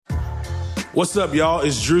What's up, y'all?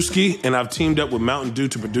 It's Drewski, and I've teamed up with Mountain Dew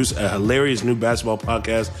to produce a hilarious new basketball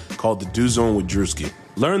podcast called The Dew Zone with Drewski.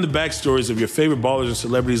 Learn the backstories of your favorite ballers and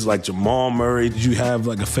celebrities like Jamal Murray. Did you have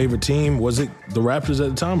like a favorite team? Was it the Raptors at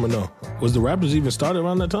the time or no? Was the Raptors even started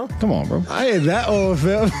around that time? Come on, bro. I ain't that old,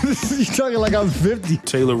 fam. You talking like I'm 50.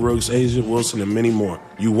 Taylor Rooks, Asia Wilson, and many more.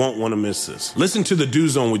 You won't want to miss this. Listen to The Dew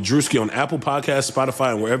Zone with Drewski on Apple Podcasts,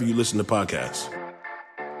 Spotify, and wherever you listen to podcasts.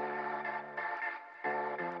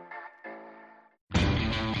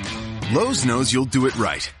 Lowe's knows you'll do it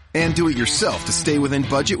right and do it yourself to stay within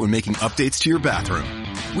budget when making updates to your bathroom.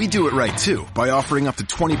 We do it right too by offering up to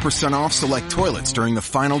 20% off select toilets during the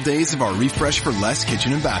final days of our Refresh for Less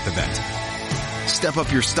kitchen and bath event. Step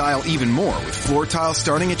up your style even more with floor tiles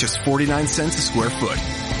starting at just 49 cents a square foot.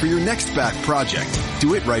 For your next bath project,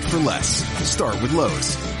 do it right for less. Start with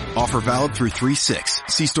Lowe's. Offer valid through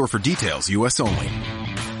 3/6. See store for details, U.S. only.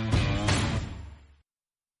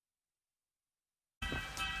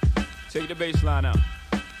 Take the bass line out.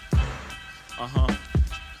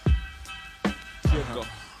 Go.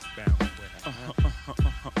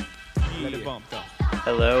 Let it bump though.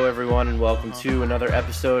 Hello, everyone, and welcome to another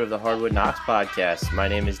episode of the Hardwood Knocks podcast. My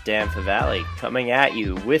name is Dan Favale, coming at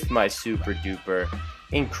you with my super duper,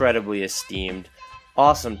 incredibly esteemed,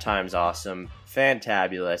 awesome times awesome,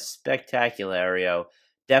 fantabulous, spectaculario,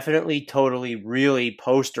 definitely, totally, really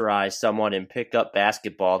posterized someone in pickup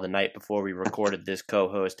basketball the night before we recorded this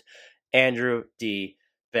co-host, Andrew D.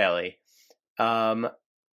 Bailey. Before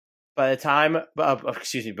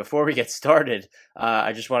we get started,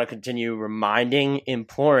 I just want to continue reminding,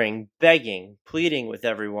 imploring, begging, pleading with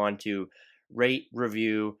everyone to rate,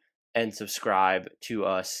 review, and subscribe to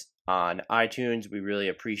us on iTunes. We really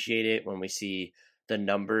appreciate it when we see the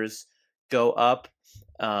numbers go up.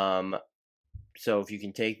 So if you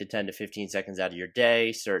can take the 10 to 15 seconds out of your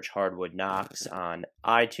day, search Hardwood Knocks on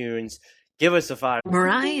iTunes. Give us a 5.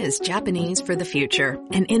 Mirai is Japanese for the future.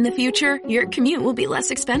 And in the future, your commute will be less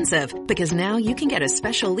expensive because now you can get a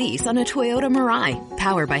special lease on a Toyota Mirai.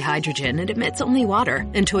 Powered by hydrogen, it emits only water.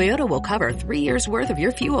 And Toyota will cover 3 years worth of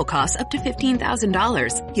your fuel costs up to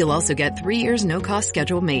 $15,000. You'll also get 3 years no-cost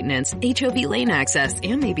scheduled maintenance, HOV lane access,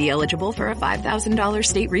 and may be eligible for a $5,000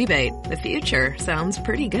 state rebate. The future sounds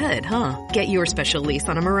pretty good, huh? Get your special lease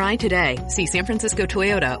on a Mirai today. See San Francisco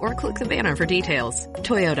Toyota or click the banner for details.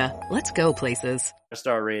 Toyota, let's go places.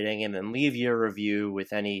 Star rating, and then leave your review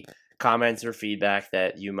with any comments or feedback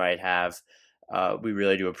that you might have. We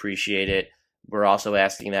really do appreciate it. We're also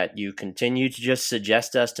asking that you continue to just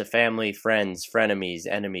suggest us to family, friends, frenemies,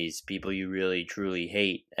 enemies, people you really truly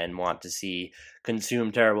hate and want to see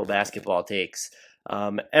consume terrible basketball takes.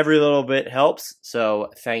 Every little bit helps, so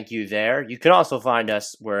thank you there. You can also find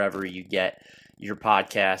us wherever you get your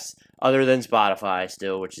podcasts, other than Spotify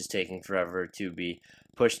still, which is taking forever to be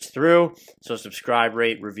pushed through. So subscribe,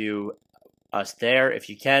 rate, review us there if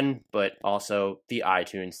you can, but also the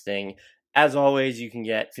iTunes thing. As always, you can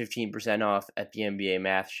get 15% off at the NBA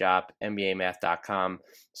Math Shop,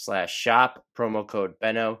 nbamath.com/shop, promo code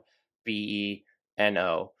BENO,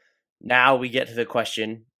 BENO. Now we get to the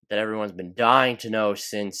question that everyone's been dying to know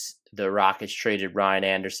since the Rockets traded Ryan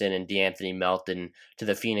Anderson and DeAnthony Melton to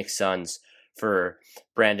the Phoenix Suns for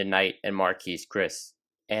Brandon Knight and Marquise Chris.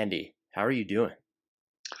 Andy, how are you doing?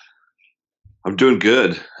 I'm doing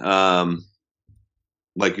good.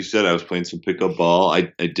 Like you said, I was playing some pickup ball.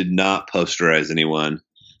 I did not posterize anyone.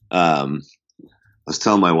 I was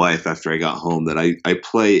telling my wife after I got home that I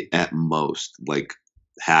play at most like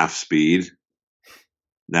half speed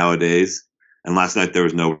nowadays. And last night there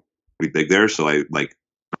was nobody big there, so I like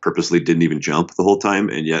purposely didn't even jump the whole time,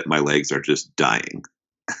 and yet my legs are just dying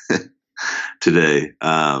today. We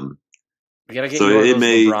gotta get you one of those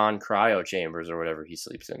LeBron cryo chambers or whatever he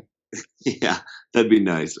sleeps in. Yeah, that'd be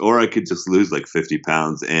nice. Or I could just lose like 50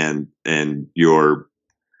 pounds and your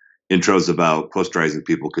intros about posterizing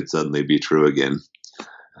people could suddenly be true again.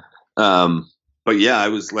 But yeah, I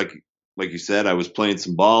was like you said, I was playing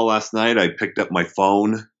some ball last night. I picked up my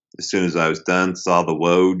phone as soon as I was done, saw the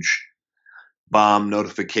Woj bomb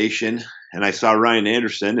notification, and I saw Ryan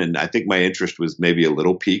Anderson, and I think my interest was maybe a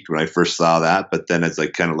little piqued when I first saw that. But then as I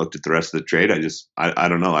kind of looked at the rest of the trade, I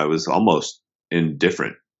don't know, I was almost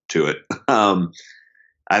indifferent to it. And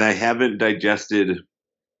I haven't digested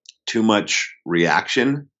too much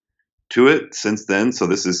reaction to it since then. So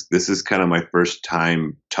this is kind of my first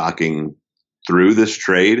time talking through this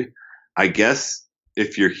trade. I guess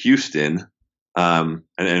if you're Houston, and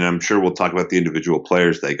I'm sure we'll talk about the individual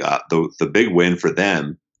players they got, the big win for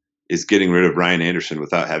them is getting rid of Ryan Anderson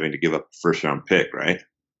without having to give up a first round pick, right?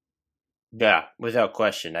 Yeah, without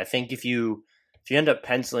question. I think if you if you end up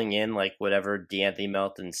penciling in like whatever DeAnthony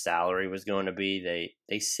Melton's salary was going to be,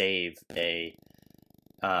 they save a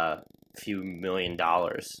few $1 million,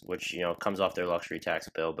 which comes off their luxury tax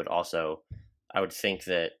bill. But also, I would think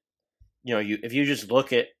that if you just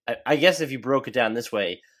look at, I guess if you broke it down this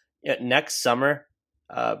way, next summer,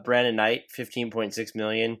 Brandon Knight, $15.6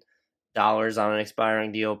 million on an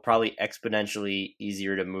expiring deal, probably exponentially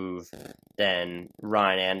easier to move than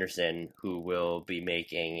Ryan Anderson, who will be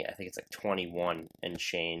making, I think it's like 21 and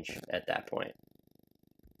change at that point.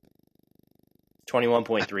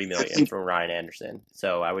 21.3 million from Ryan Anderson.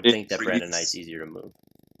 So I would think that Brandon Knight's easier to move.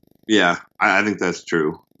 Yeah, I think that's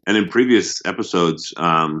true. And in previous episodes,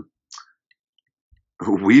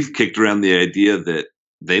 we've kicked around the idea that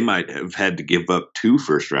they might have had to give up 2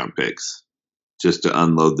 first-round picks just to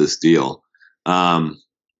unload this deal. I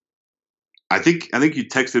think you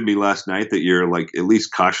texted me last night that you're like at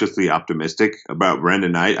least cautiously optimistic about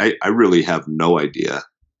Brandon Knight. I really have no idea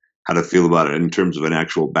how to feel about it in terms of an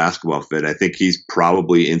actual basketball fit. I think he's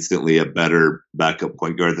probably instantly a better backup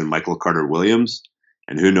point guard than Michael Carter-Williams,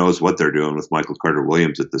 and who knows what they're doing with Michael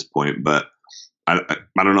Carter-Williams at this point. But I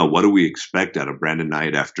don't know. What do we expect out of Brandon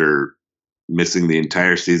Knight after missing the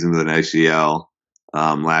entire season with an ACL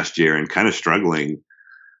last year and kind of struggling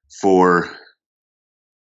for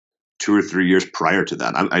 2 or 3 years prior to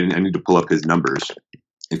that? I need to pull up his numbers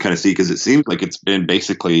and kind of see, because it seems like it's been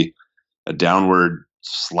basically a downward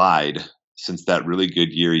slide since that really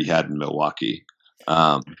good year he had in Milwaukee.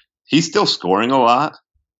 He's still scoring a lot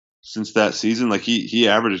since that season. Like he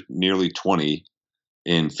averaged nearly 20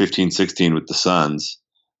 in 15-16 with the Suns.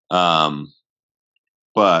 But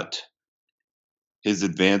his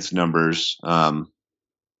advanced numbers,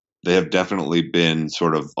 they have definitely been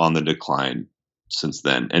sort of on the decline since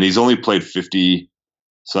then. And he's only played 50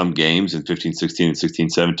 some games in 15-16 and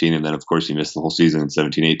 16-17. And then of course he missed the whole season in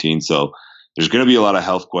 17-18. So there's going to be a lot of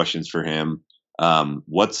health questions for him.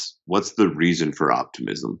 What's the reason for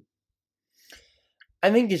optimism?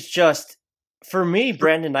 I think it's just, for me,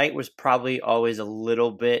 Brandon Knight was probably always a little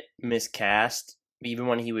bit miscast. Even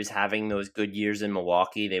when he was having those good years in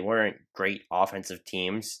Milwaukee, they weren't great offensive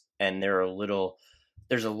teams, and there's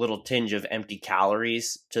a little tinge of empty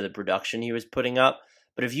calories to the production he was putting up.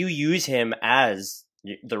 But if you use him as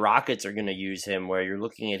the Rockets are going to use him, where you're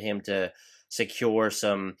looking at him to secure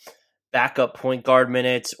some backup point guard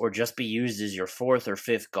minutes or just be used as your 4th or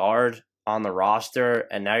 5th guard on the roster,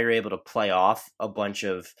 and now you're able to play off a bunch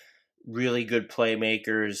of really good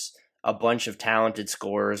playmakers, a bunch of talented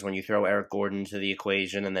scorers when you throw Eric Gordon to the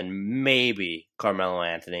equation, and then maybe Carmelo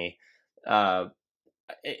Anthony,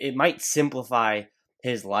 it might simplify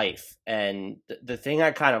his life. And the thing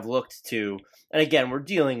I kind of looked to, and again, we're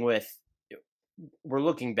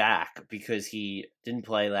looking back because he didn't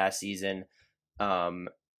play last season,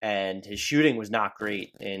 and his shooting was not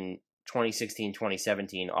great in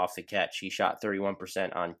 2016-2017 off the catch. He shot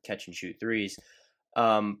 31% on catch and shoot threes,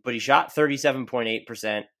 but he shot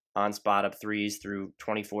 37.8% on spot up threes through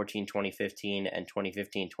 2014-2015 and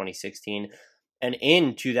 2015-2016. And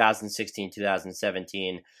in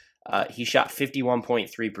 2016-2017, he shot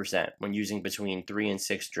 51.3% when using between 3 and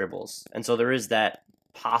 6 dribbles. And so there is that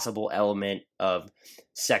possible element of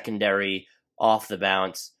secondary off the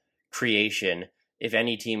bounce creation. If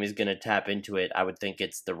any team is going to tap into it, I would think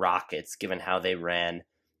it's the Rockets, given how they ran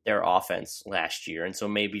their offense last year. And so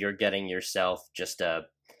maybe you're getting yourself just a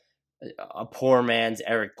poor man's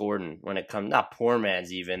Eric Gordon when it comes, not poor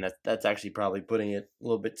man's even, that's actually probably putting it a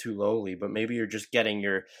little bit too lowly, but maybe you're just getting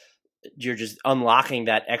you're just unlocking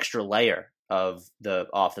that extra layer of the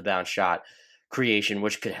off the bounce shot creation,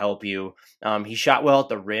 which could help you. He shot well at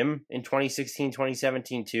the rim in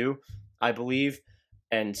 2016-2017 too, I believe.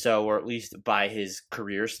 And so, or at least by his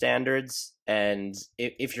career standards. And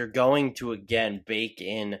if you're going to, again, bake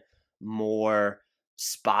in more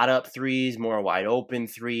spot up threes, more wide open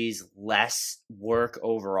threes, less work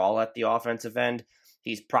overall at the offensive end,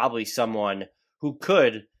 he's probably someone who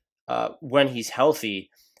could, when he's healthy,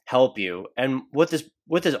 help you. And what this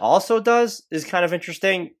also does is kind of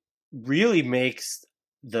interesting, really makes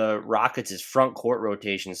the Rockets' front court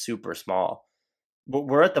rotation super small. But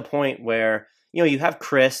we're at the point where, you have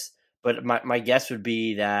Chris, but my guess would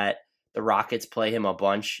be that the Rockets play him a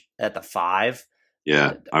bunch at the 5.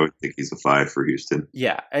 Yeah, I would think he's a 5 for Houston.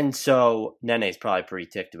 Yeah, and so Nene's probably pretty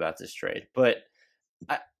ticked about this trade. But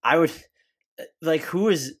I would, like,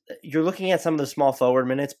 you're looking at some of the small forward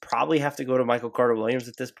minutes, probably have to go to Michael Carter-Williams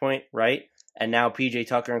at this point, right? And now PJ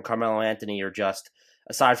Tucker and Carmelo Anthony are just,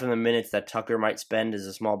 aside from the minutes that Tucker might spend as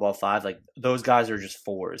a small ball 5, like, those guys are just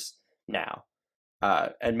 4s now.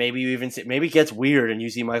 And maybe you even maybe it gets weird and you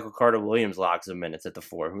see Michael Carter-Williams logs of minutes at the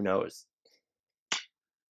 4. Who knows?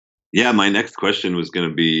 Yeah, my next question was going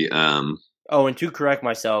to be, Oh, and to correct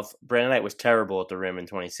myself, Brandon Knight was terrible at the rim in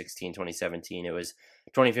 2016, 2017. It was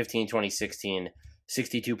 2015, 2016,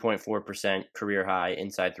 62.4% career high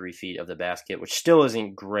inside 3 feet of the basket, which still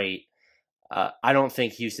isn't great. I don't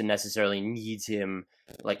think Houston necessarily needs him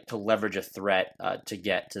to leverage a threat to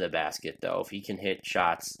get to the basket, though. If he can hit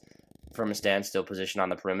shots from a standstill position on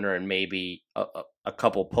the perimeter and maybe a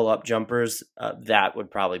couple pull-up jumpers, that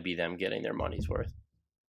would probably be them getting their money's worth.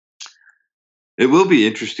 it will be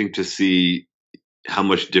interesting to see how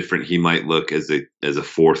much different he might look as a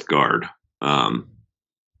fourth guard.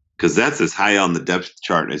 Because that's as high on the depth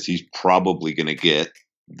chart as he's probably going to get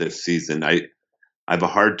this season. I have a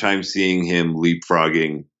hard time seeing him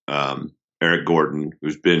leapfrogging Eric Gordon,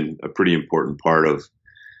 who's been a pretty important part of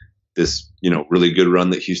this, really good run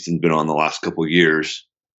that Houston's been on the last couple of years.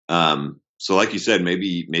 So like you said,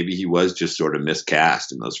 maybe he was just sort of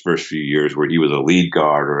miscast in those first few years where he was a lead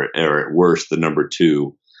guard or at worst the number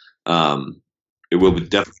 2. It will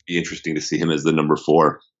definitely be interesting to see him as the number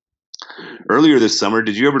 4. Earlier this summer,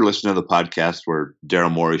 did you ever listen to the podcast where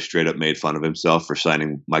Daryl Morey straight up made fun of himself for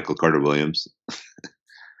signing Michael Carter-Williams?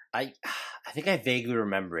 I think I vaguely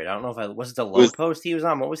remember it. I don't know if was it the Low Post he was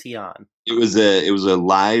on? What was he on? It was a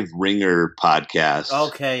live Ringer podcast.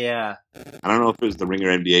 Okay, yeah. I don't know if it was the Ringer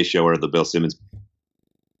NBA show or the Bill Simmons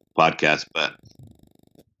podcast, but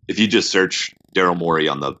if you just search Daryl Morey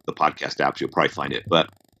on the podcast apps, you'll probably find it. But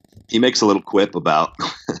he makes a little quip about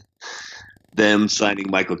them signing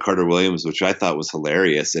Michael Carter-Williams, which I thought was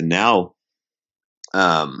hilarious. And now,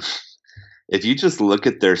 if you just look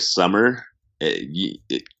at their summer,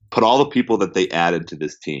 put all the people that they added to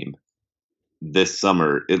this team this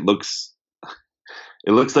summer, it looks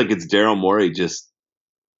like it's Daryl Morey just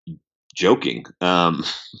joking.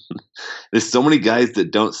 There's so many guys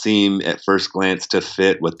that don't seem at first glance to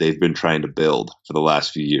fit what they've been trying to build for the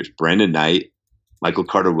last few years. Brandon Knight, Michael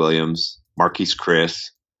Carter-Williams, Marquise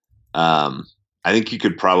Chris. I think you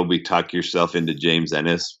could probably talk yourself into James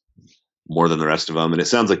Ennis more than the rest of them. And it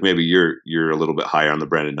sounds like maybe you're a little bit higher on the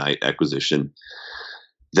Brandon Knight acquisition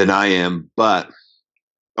than I am. But,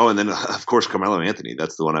 and then, of course, Carmelo Anthony.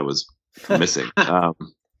 That's the one I was missing.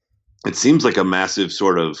 It seems like a massive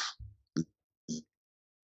sort of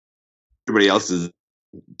everybody else's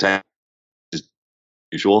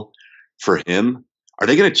usual for him. Are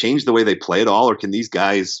they going to change the way they play at all, or can these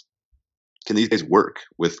guys work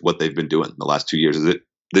with what they've been doing the last 2 years? Is it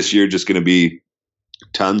this year just going to be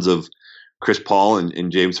tons of Chris Paul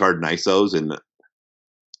and James Harden ISOs? And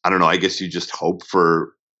I don't know, I guess you just hope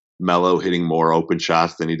for Melo hitting more open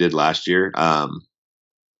shots than he did last year.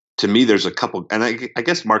 To me, there's a couple, and I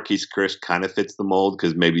guess Marquise Chris kind of fits the mold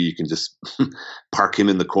because maybe you can just park him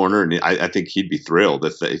in the corner, and I think he'd be thrilled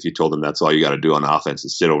if you told him that's all you got to do on offense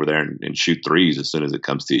is sit over there and shoot threes as soon as it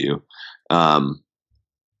comes to you.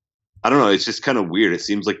 I don't know. It's just kind of weird. It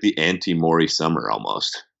seems like the anti-Morey summer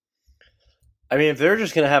almost. I mean, if they're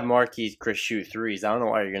just going to have Marquise Chris shoot threes, I don't know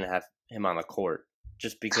why you're going to have him on the court,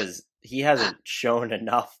 just because he hasn't shown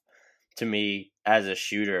enough to me as a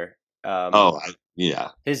shooter. Yeah.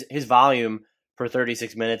 His volume per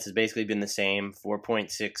 36 minutes has basically been the same,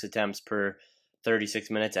 4.6 attempts per 36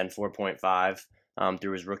 minutes and 4.5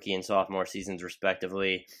 through his rookie and sophomore seasons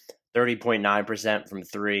respectively. 30.9% from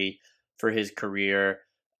 3 for his career.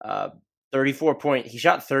 He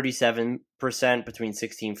shot 37% between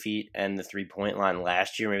 16 feet and the 3-point line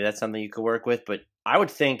last year. Maybe that's something you could work with, but I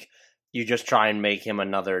would think you just try and make him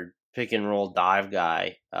another pick and roll dive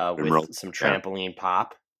guy with some trampoline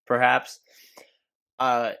pop, perhaps.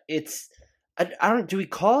 Do we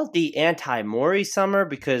call it the anti-Morey summer?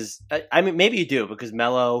 Because I mean, maybe you do, because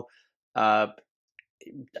Melo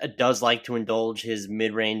does like to indulge his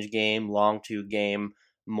mid-range game, long two game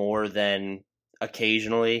more than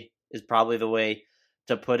occasionally is probably the way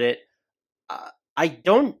to put it.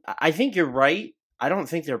 I think you're right. I don't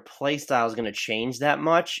think their play style is going to change that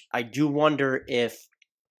much. I do wonder if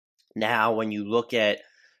now when you look at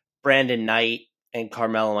Brandon Knight and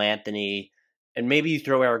Carmelo Anthony, and maybe you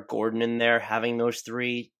throw Eric Gordon in there, having those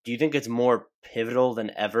three, do you think it's more pivotal than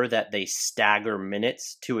ever that they stagger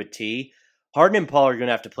minutes to a T? Harden and Paul are going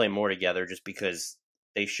to have to play more together just because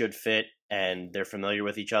they should fit and they're familiar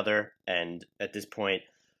with each other. And at this point,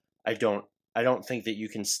 I don't think that you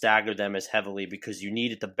can stagger them as heavily because you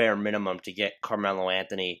need at the bare minimum to get Carmelo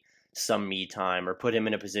Anthony some me time or put him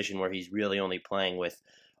in a position where he's really only playing with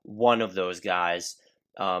one of those guys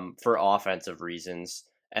for offensive reasons.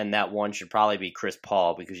 And that one should probably be Chris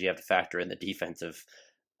Paul because you have to factor in the defensive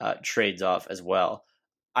trades off as well.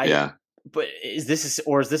 But is this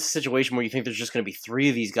a situation where you think there's just going to be three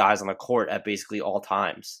of these guys on the court at basically all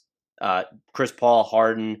times? Chris Paul,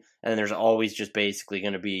 Harden, and then there's always just basically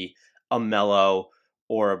going to be a Melo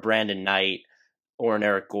or a Brandon Knight or an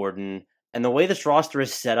Eric Gordon. And the way this roster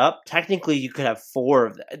is set up, technically you could have 4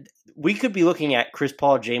 of them. We could be looking at Chris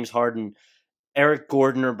Paul, James Harden, Eric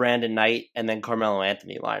Gordon, or Brandon Knight, and then Carmelo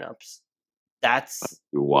Anthony lineups. That's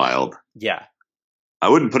wild. Yeah. I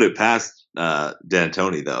wouldn't put it past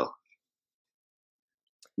D'Antoni, though.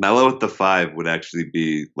 Melo at the 5 would actually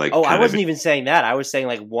be like. Oh, I wasn't even saying that. I was saying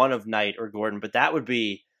like one of Knight or Gordon, but that would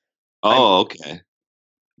be. Oh, okay.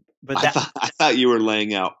 But I thought you were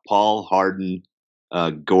laying out Paul, Harden,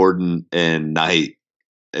 Gordon, and Knight,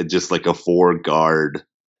 just like a 4-guard.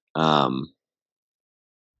 I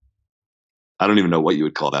don't even know what you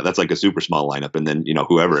would call that. That's like a super small lineup, and then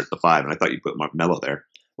whoever at the 5. And I thought you put Melo there.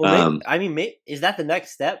 Well, is that the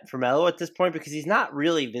next step for Melo at this point? Because he's not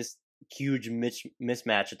really this huge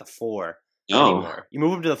mismatch at the 4 anymore. You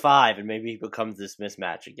move him to the 5, and maybe he becomes this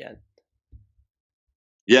mismatch again.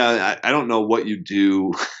 Yeah, I don't know what you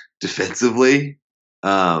do defensively.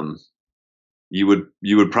 You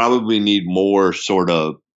would probably need more sort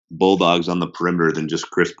of bulldogs on the perimeter than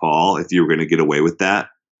just Chris Paul if you were going to get away with that.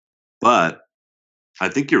 But I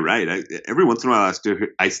think you're right. Every once in a while,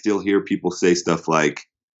 I still hear people say stuff like,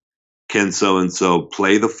 "Can so and so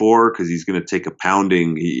play the 4 because he's going to take a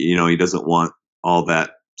pounding? He doesn't want all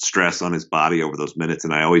that stress on his body over those minutes."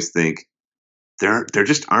 And I always think there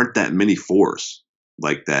just aren't that many 4s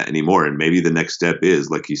like that anymore. And maybe the next step is,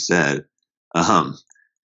 like you said,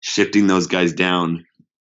 shifting those guys down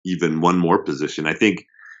even one more position. I think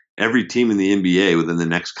every team in the NBA within the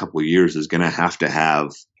next couple of years is going to have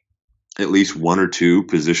at least 1 or 2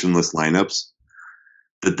 positionless lineups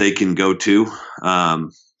that they can go to.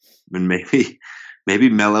 And maybe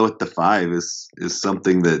Melo at the 5 is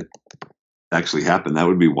something that actually happened. That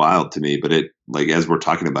would be wild to me, but as we're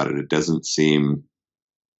talking about it, it doesn't seem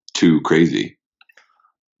too crazy.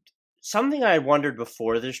 Something I wondered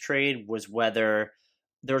before this trade was whether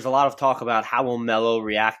there was a lot of talk about how will Melo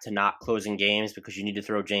react to not closing games because you need to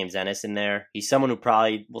throw James Ennis in there. He's someone who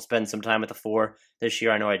probably will spend some time at the 4 this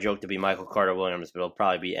year. I know I joked to be Michael Carter-Williams, but it'll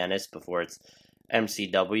probably be Ennis before it's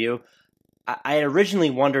MCW. I originally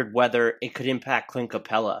wondered whether it could impact Clint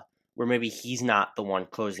Capella, where maybe he's not the one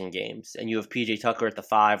closing games, and you have PJ Tucker at the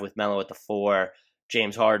 5 with Melo at the 4,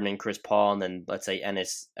 James Harden and Chris Paul, and then let's say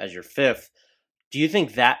Ennis as your 5th. Do you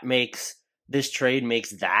think this trade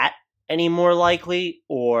makes that any more likely,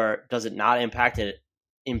 or does it not impact it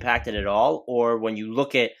at all? Or when you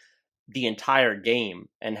look at the entire game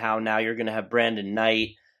and how now you're going to have Brandon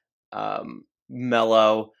Knight,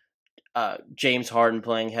 Melo, James Harden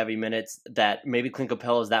playing heavy minutes, that maybe Clint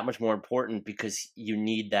Capella is that much more important because you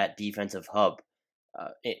need that defensive hub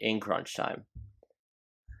in crunch time.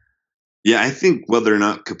 Yeah, I think whether or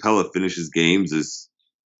not Capella finishes games is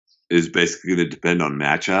basically going to depend on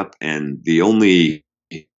matchup. And he's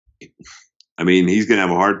going to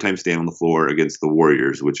have a hard time staying on the floor against the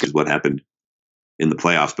Warriors, which is what happened in the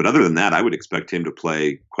playoffs. But other than that, I would expect him to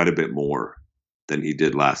play quite a bit more than he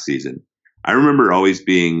did last season. I remember always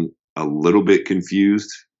being a little bit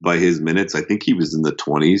confused by his minutes. I think he was in the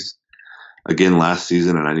 20s again last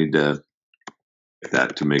season, and I need to check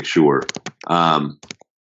that to make sure. Now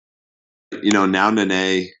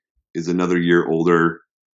Nene is another year older.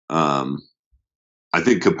 I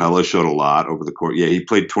think Capella showed a lot over the course. Yeah, he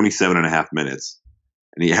played 27 and a half minutes,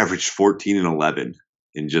 and he averaged 14 and 11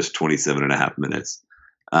 in just 27 and a half minutes.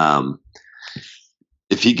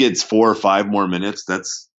 If he gets 4 or 5 more minutes,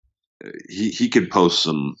 he could post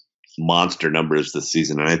some monster numbers this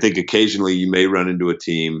season. And I think occasionally you may run into a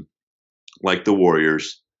team like the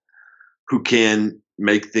Warriors who can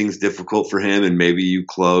make things difficult for him, and maybe you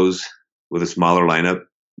close with a smaller lineup.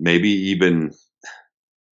 Maybe even,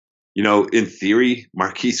 in theory,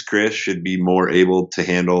 Marquise Chris should be more able to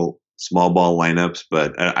handle small ball lineups,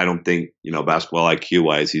 but I don't think, basketball IQ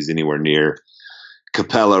wise, he's anywhere near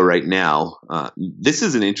Capella right now. This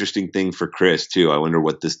is an interesting thing for Chris too. I wonder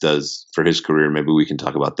what this does for his career. Maybe we can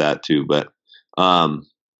talk about that too. But for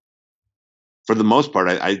the most part,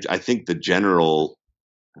 I think the general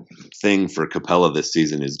thing for Capella this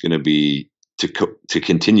season is going to be to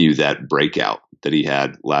continue that breakout that he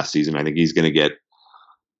had last season. I think he's going to get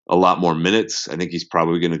a lot more minutes. I think he's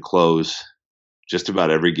probably going to close just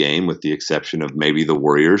about every game with the exception of maybe the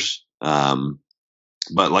Warriors.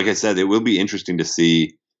 But like I said, it will be interesting to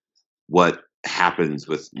see what happens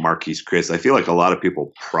with Marquise Chris. I feel like a lot of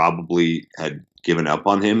people probably had given up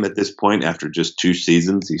on him at this point after just 2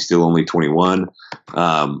 seasons. He's still only 21.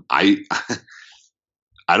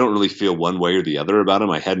 I don't really feel one way or the other about him.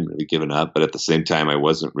 I hadn't really given up, but at the same time, I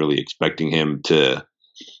wasn't really expecting him to,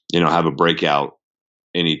 have a breakout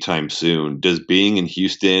anytime soon. Does being in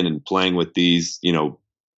Houston and playing with these,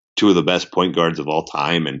 two of the best point guards of all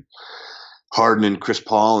time, and Harden and Chris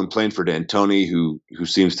Paul, and playing for D'Antoni, who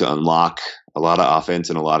seems to unlock a lot of offense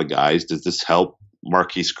and a lot of guys, does this help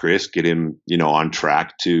Marquise Chris get him, on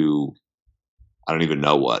track to, I don't even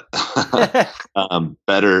know what,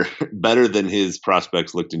 better than his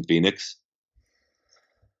prospects looked in Phoenix?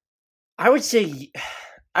 I would say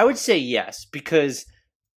yes, because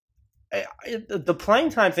the playing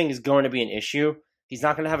time thing is going to be an issue. He's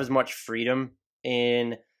not going to have as much freedom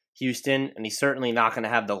in Houston, and he's certainly not going to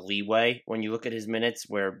have the leeway when you look at his minutes,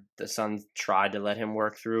 where the Suns tried to let him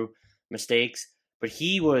work through mistakes. But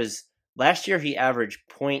last year he averaged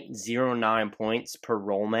 0.09 points per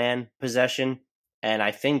roll man possession, and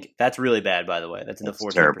I think that's really bad, by the way. That's in the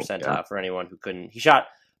 14th percentile for anyone who couldn't. He shot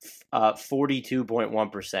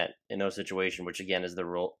 42.1% in those situations, which again is the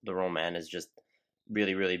roll man is just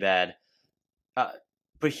really, really bad.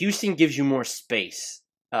 But Houston gives you more space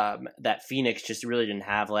that Phoenix just really didn't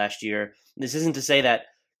have last year. This isn't to say that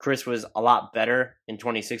Chris was a lot better in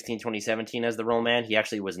 2016, 2017 as the roll man. He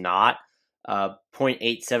actually was not.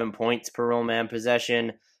 0.87 points per roll man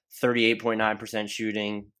possession, 38.9%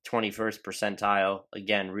 shooting, 21st percentile.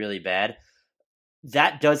 Again, really bad.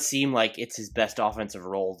 That does seem like it's his best offensive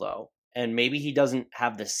role, though. And maybe he doesn't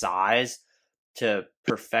have the size to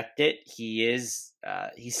perfect it. He's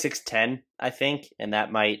 6'10", I think, and that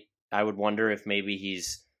I would wonder if maybe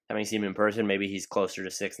having seen him in person, maybe he's closer to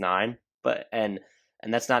 6'9", but and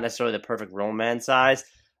that's not necessarily the perfect roll man size.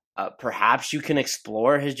 Perhaps you can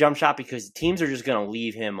explore his jump shot, because teams are just going to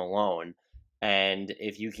leave him alone, and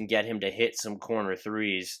if you can get him to hit some corner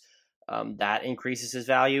threes, that increases his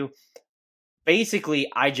value. Basically,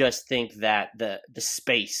 I just think that the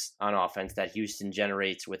space on offense that Houston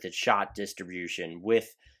generates with its shot distribution, with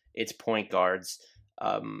its point guards,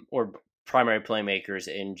 or primary playmakers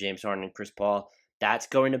in James Harden and Chris Paul, that's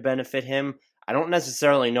going to benefit him. I don't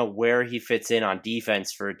necessarily know where he fits in on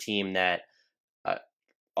defense for a team that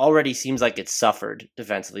already seems like it's suffered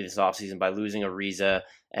defensively this offseason by losing Ariza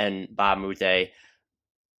and Bob Moute.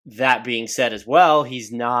 That being said as well,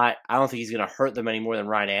 I don't think he's going to hurt them any more than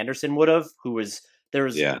Ryan Anderson would have, there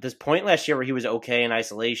was this point last year where he was okay in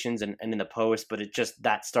isolations and in the post, but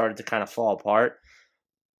that started to kind of fall apart.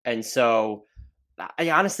 And so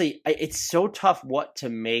it's so tough what to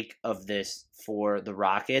make of this for the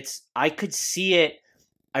Rockets. I could see it.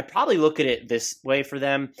 I probably look at it this way for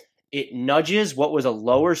them. It nudges what was a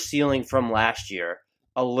lower ceiling from last year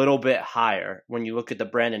a little bit higher when you look at the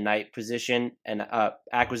Brandon Knight position and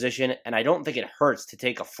acquisition. And I don't think it hurts to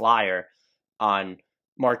take a flyer on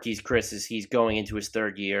Marquise Chris as he's going into his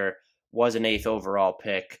third year, was an 8th overall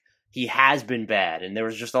pick. He has been bad, and there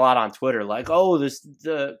was just a lot on Twitter like,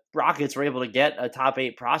 the Rockets were able to get a top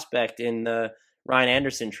 8 prospect in the Ryan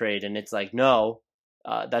Anderson trade, and it's like, no,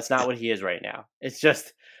 that's not what he is right now. It's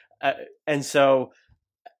just, so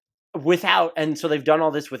they've done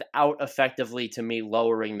all this without effectively, to me,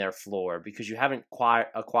 lowering their floor, because you haven't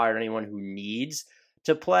acquired anyone who needs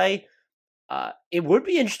to play. It would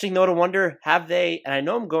be interesting, though, to wonder, have they, and I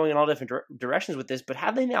know I'm going in all different directions with this, but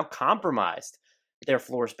have they now compromised their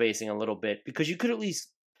floor spacing a little bit? Because you could at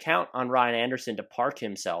least count on Ryan Anderson to park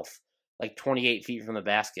himself like 28 feet from the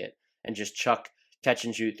basket and just chuck catch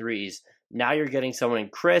and shoot threes. Now you're getting someone in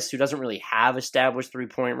Chris who doesn't really have established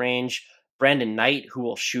 3-point range, Brandon Knight who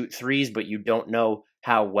will shoot threes, but you don't know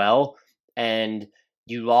how well. And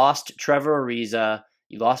you lost Trevor Ariza,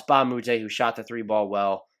 you lost Bob Moute, who shot the 3-ball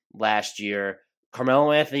well last year.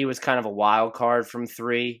 Carmelo Anthony was kind of a wild card from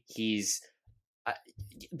 3.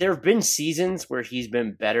 There have been seasons where he's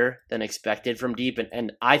been better than expected from deep,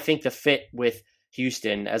 and I think the fit with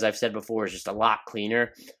Houston, as I've said before, is just a lot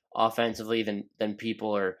cleaner offensively than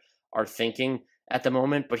people are thinking at the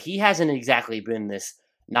moment. But he hasn't exactly been this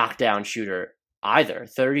knockdown shooter either.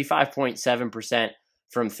 35.7%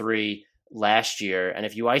 from 3 last year, and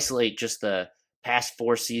if you isolate just the past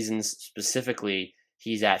 4 seasons specifically,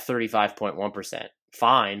 he's at 35.1%.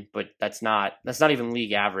 Fine, but that's not even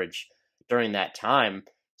league average during that time.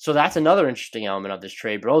 So that's another interesting element of this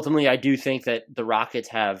trade. But ultimately, I do think that the Rockets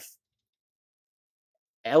have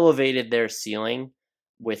elevated their ceiling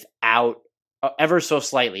without ever so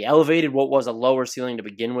slightly, elevated what was a lower ceiling to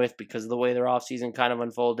begin with because of the way their offseason kind of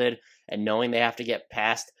unfolded and knowing they have to get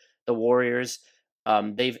past the Warriors.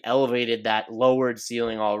 They've elevated that lowered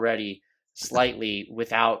ceiling already slightly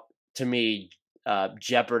without, to me,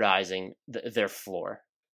 jeopardizing their floor.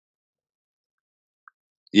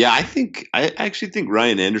 Yeah, I actually think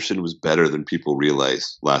Ryan Anderson was better than people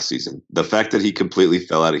realized last season. The fact that he completely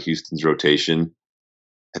fell out of Houston's rotation,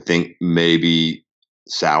 I think maybe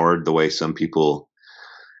soured the way some people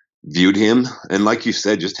viewed him. And like you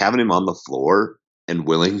said, just having him on the floor and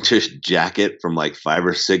willing to jack it from like 5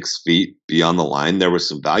 or 6 feet beyond the line, there was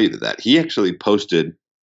some value to that. He actually posted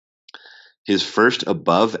his first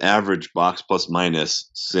above average box plus minus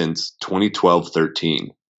since 2012-13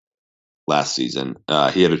 last season.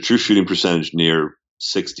 He had a true shooting percentage near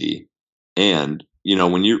 60. And, you know,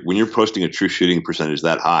 when you're posting a true shooting percentage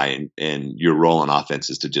that high and your role on offense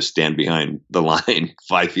is to just stand behind the line,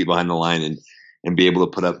 5 feet behind the line and be able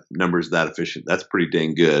to put up numbers that efficient, that's pretty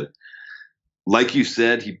dang good. Like you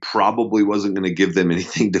said, he probably wasn't going to give them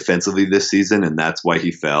anything defensively this season, and that's why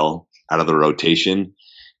he fell out of the rotation.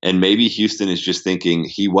 And maybe Houston is just thinking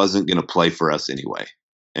he wasn't going to play for us anyway.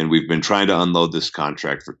 And we've been trying to unload this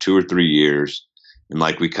contract for 2 or 3 years. And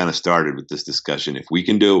like we kind of started with this discussion, if we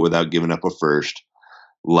can do it without giving up a first,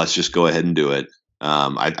 let's just go ahead and do it.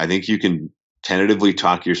 I think you can tentatively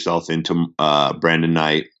talk yourself into Brandon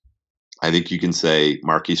Knight. I think you can say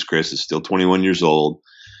Marquise Chris is still 21 years old.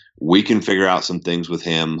 We can figure out some things with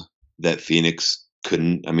him that Phoenix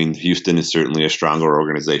couldn't. I mean, Houston is certainly a stronger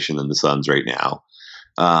organization than the Suns right now.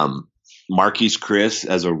 Marquise Chris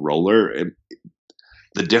as a roller,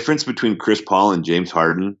 the difference between Chris Paul and James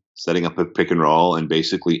Harden setting up a pick and roll and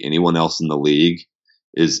basically anyone else in the league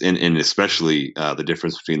is, and especially the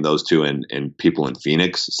difference between those two and people in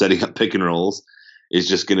Phoenix setting up pick and rolls is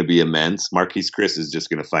just going to be immense. Marquise Chris is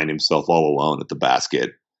just going to find himself all alone at the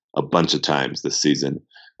basket a bunch of times this season.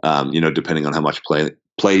 Depending on how much playing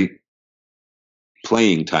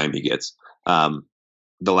time he gets.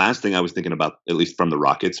 The last thing I was thinking about, at least from the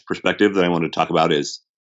Rockets perspective, that I want to talk about is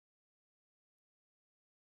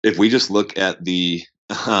if we just look at the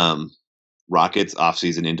Rockets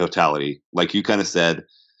offseason in totality, like you kind of said,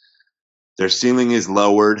 their ceiling is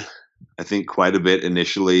lowered, I think, quite a bit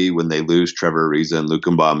initially when they lose Trevor Ariza and Luka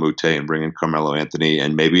Mbah a Moute and bring in Carmelo Anthony,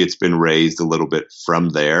 and maybe it's been raised a little bit from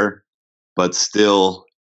there, but still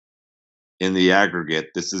in the aggregate,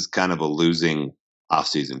 this is kind of a losing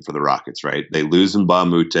offseason for the Rockets, right? They lose Mbah a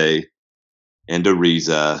Moute and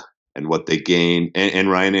Ariza and what they gain, and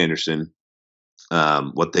Ryan Anderson,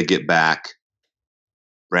 what they get back,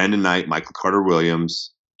 Brandon Knight, Michael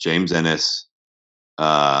Carter-Williams, James Ennis,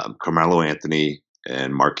 Carmelo Anthony,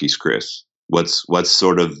 and Marquise Chris. What's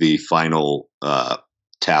sort of the final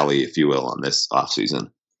tally, if you will, on this offseason?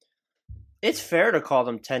 It's fair to call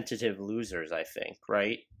them tentative losers, I think,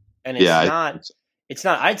 right? And it's not.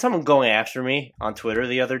 I had someone going after me on Twitter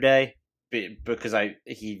the other day because I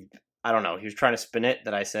don't know, he was trying to spin it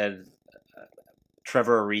that I said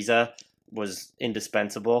Trevor Ariza was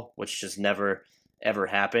indispensable, which just never ever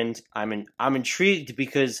happened. I'm intrigued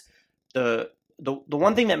because the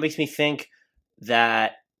one thing that makes me think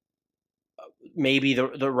that maybe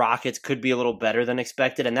the Rockets could be a little better than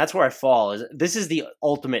expected, and that's where I fall. This is the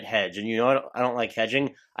ultimate hedge, and I don't like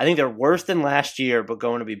hedging. I think they're worse than last year, but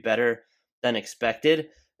going to be better than expected.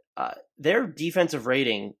 Their defensive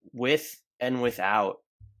rating with and without,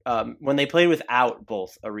 when they played without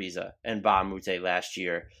both Ariza and Mbah a Moute last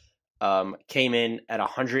year, came in at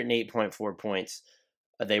 108.4 points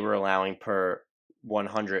they were allowing per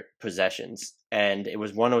 100 possessions, and it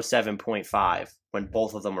was 107.5 when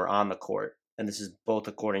both of them were on the court. And this is both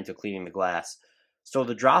according to Cleaning the Glass. So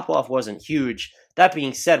the drop-off wasn't huge. That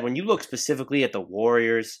being said, when you look specifically at the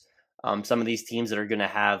Warriors, some of these teams that are going to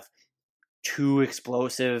have two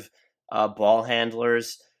explosive ball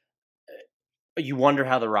handlers, you wonder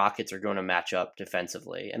how the Rockets are going to match up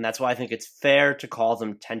defensively. And that's why I think it's fair to call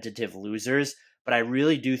them tentative losers. But I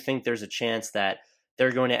really do think there's a chance that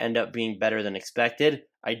they're going to end up being better than expected.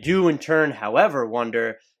 I do, in turn, however,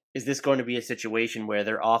 wonder, is this going to be a situation where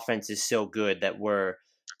their offense is so good that we're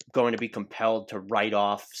going to be compelled to write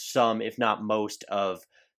off some, if not most, of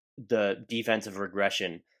the defensive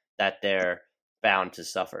regression that they're bound to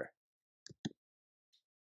suffer?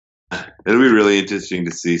 It'll be really interesting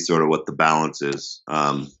to see sort of what the balance is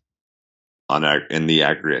in the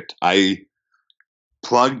aggregate. I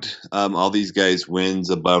plugged all these guys' wins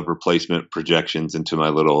above replacement projections into my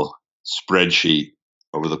little spreadsheet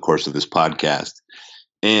over the course of this podcast.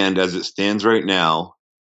 And as it stands right now,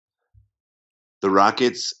 the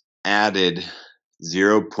Rockets added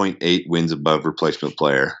 0.8 wins above replacement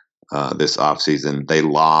player this offseason. They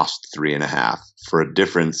lost 3.5 for a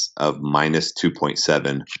difference of minus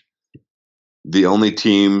 2.7. The only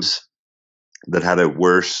teams that had a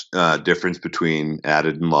worse difference between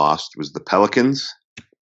added and lost was the Pelicans,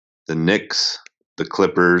 the Knicks, the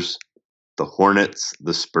Clippers, the Hornets,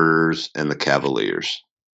 the Spurs, and the Cavaliers.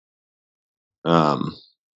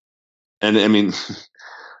 And I mean,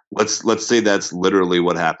 let's say that's literally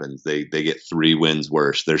what happens. They get 3 wins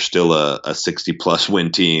worse. They're still a 60+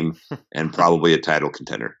 win team and probably a title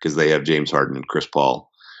contender because they have James Harden and Chris Paul.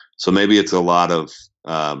 So maybe it's a lot of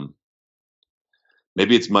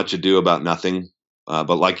maybe it's much ado about nothing.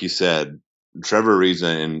 But like you said, Trevor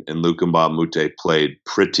Ariza and Luka Mbah-a-Moute played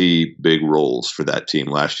pretty big roles for that team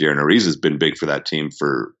last year, and Ariza's been big for that team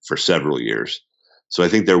for several years. So I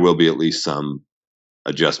think there will be at least some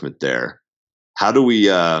adjustment there. How do we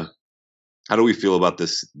feel about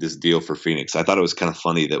this deal for Phoenix? I thought it was kind of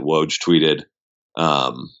funny that Woj tweeted,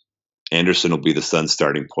 Anderson will be the Suns'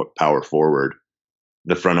 starting power forward.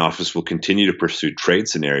 The front office will continue to pursue trade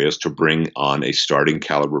scenarios to bring on a starting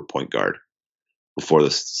caliber point guard before the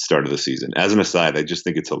start of the season. As an aside, I just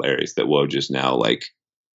think it's hilarious that Woj is now like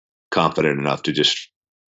confident enough to just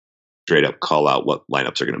straight up call out what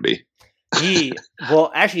lineups are going to be.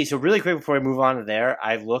 So really quick before we move on to there,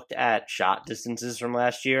 I've looked at shot distances from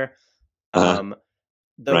last year. Ryan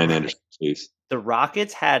Anderson, please. The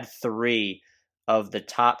Rockets had 3 of the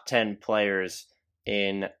top 10 players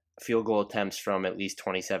in field goal attempts from at least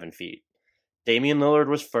 27 feet. Damian Lillard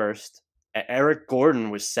was first. Eric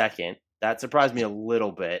Gordon was second. That surprised me a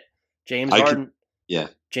little bit. James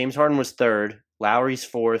Harden was third. Lowry's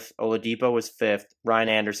fourth. Oladipo was fifth. Ryan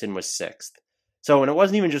Anderson was sixth. So, and it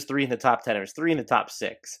wasn't even just 3 in the top 10. It was 3 in the top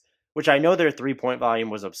 6, which I know their 3-point volume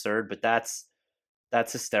was absurd, but that's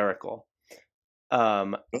hysterical. They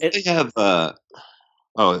have. I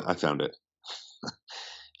found it.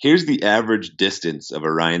 Here's the average distance of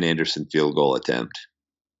a Ryan Anderson field goal attempt.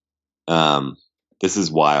 This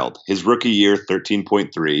is wild. His rookie year,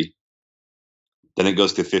 13.3. Then it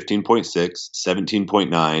goes to 15.6,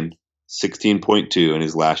 17.9, 16.2 in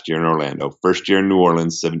his last year in Orlando. First year in New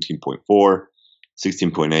Orleans, 17.4,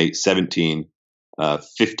 16.8, 17,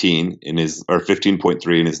 15 in his, or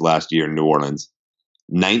 15.3 in his last year in New Orleans,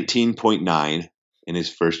 19.9 in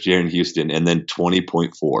his first year in Houston, and then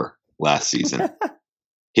 20.4 last season.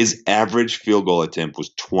 His average field goal attempt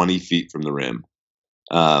was 20 feet from the rim.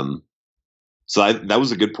 That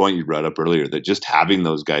was a good point you brought up earlier, that just having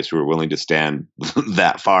those guys who are willing to stand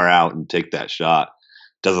that far out and take that shot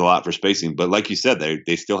does a lot for spacing. But like you said,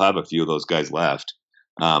 they still have a few of those guys left.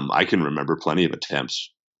 I can remember plenty of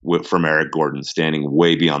attempts from Eric Gordon standing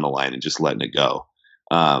way beyond the line and just letting it go.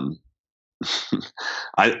 I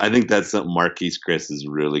think that's something Marquise Chris is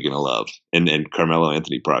really going to love, and Carmelo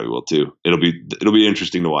Anthony probably will too. It'll be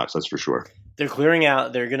interesting to watch, that's for sure. They're clearing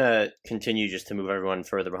out. They're going to continue just to move everyone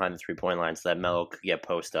further behind the 3-point line so that Melo could get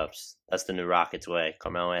post-ups. That's the new Rockets way.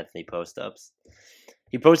 Carmelo Anthony post-ups.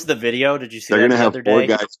 He posted the video. Did you see that the other day? They're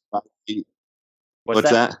going to have 4 guys.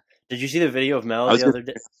 What's that? Did you see the video of Melo the other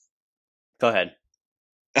day? Go ahead.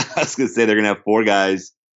 I was going to say they're going to have 4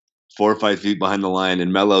 guys 4 or 5 feet behind the line,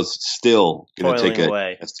 and Melo's still going to take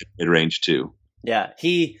a mid-range too. Yeah,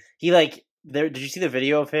 he like there. Did you see the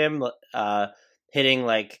video of him hitting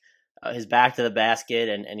like his back to the basket,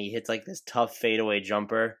 and he hits like this tough fadeaway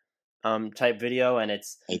jumper type video? And I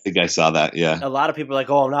think I saw that. Yeah, a lot of people are like,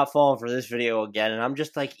 "Oh, I'm not falling for this video again," and I'm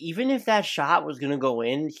just like, even if that shot was going to go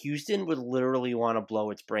in, Houston would literally want to blow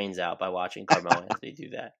its brains out by watching Carmelo Anthony do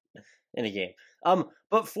that in a game.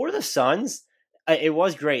 But for the Suns, it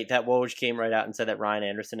was great that Woj came right out and said that Ryan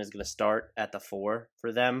Anderson is going to start at the 4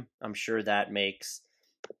 for them. I'm sure that makes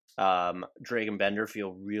Dragan Bender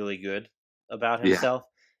feel really good about himself,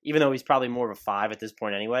 even though he's probably more of a 5 at this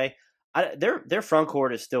point anyway. Their front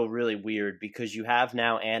court is still really weird because you have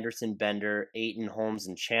now Anderson, Bender, Ayton, Holmes,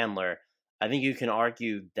 and Chandler. I think you can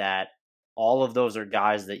argue that all of those are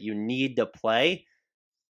guys that you need to play,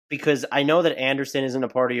 because I know that Anderson isn't a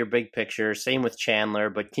part of your big picture. Same with Chandler,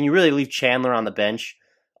 but can you really leave Chandler on the bench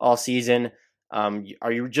all season?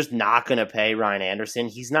 Are you just not going to pay Ryan Anderson?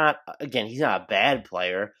 He's not a bad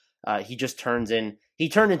player. He turned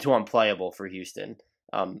into unplayable for Houston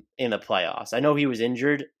in the playoffs. I know he was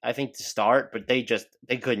injured, I think, to start, but they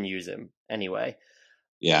couldn't use him anyway.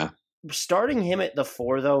 Yeah. Starting him at the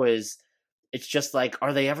 4 though it's just like,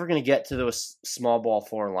 are they ever going to get to those small ball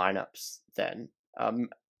 4 lineups then?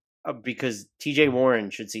 Because TJ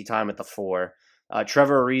Warren should see time at the 4.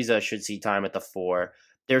 Trevor Ariza should see time at the 4.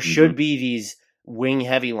 There should be these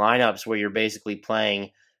wing-heavy lineups where you're basically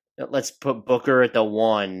playing, let's put Booker at the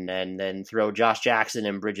 1 and then throw Josh Jackson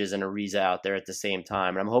and Bridges and Ariza out there at the same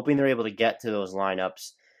time. And I'm hoping they're able to get to those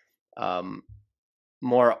lineups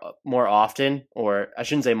more often, or I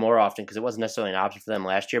shouldn't say more often because it wasn't necessarily an option for them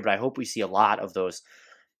last year, but I hope we see a lot of those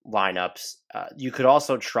lineups. You could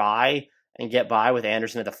also try and get by with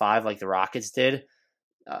Anderson at the 5 like the Rockets did.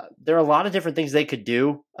 There are a lot of different things they could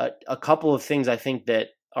do. A couple of things I think that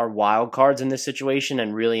are wild cards in this situation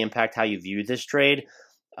and really impact how you view this trade.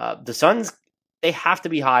 The Suns, they have to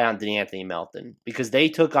be high on DeAnthony Melton because they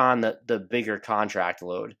took on the bigger contract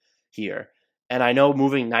load here. And I know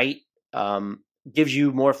moving Knight gives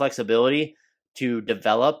you more flexibility to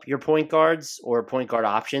develop your point guards or point guard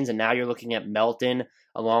options. And now you're looking at Melton,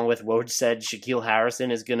 along with Woj said Shaquille Harrison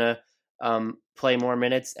is going to play more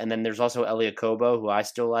minutes. And then there's also Elie Okobo, who I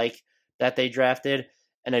still like that they drafted.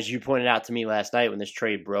 And as you pointed out to me last night when this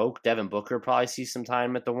trade broke, Devin Booker probably sees some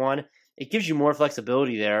time at the 1. It gives you more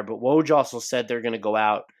flexibility there. But Woj also said they're going to go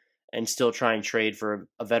out and still try and trade for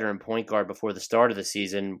a veteran point guard before the start of the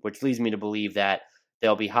season, which leads me to believe that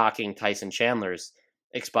they'll be hawking Tyson Chandler's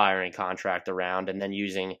expiring contract around and then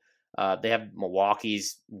using they have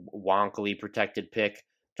Milwaukee's wonkily protected pick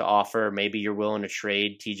to offer. Maybe you're willing to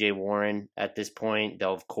trade TJ Warren at this point.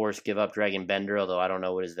 They'll of course give up Dragan Bender, although I don't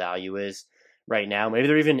know what his value is right now. Maybe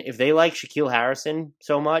they're even, if they like Shaquille Harrison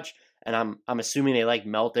so much, and I'm assuming they like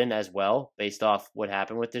Melton as well based off what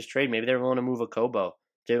happened with this trade, maybe they're willing to move Okobo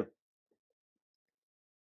too.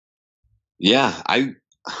 Yeah,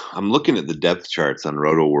 I'm looking at the depth charts on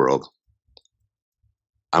Roto World.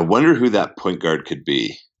 I wonder who that point guard could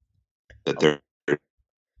be that they're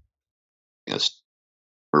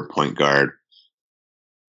or point guard.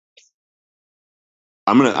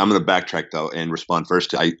 I'm gonna backtrack though and respond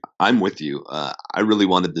first. I'm with you. I really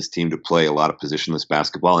wanted this team to play a lot of positionless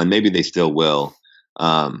basketball, and maybe they still will.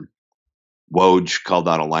 Woj called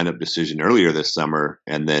out a lineup decision earlier this summer,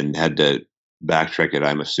 and then had to backtrack it,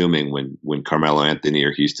 I'm assuming, when Carmelo Anthony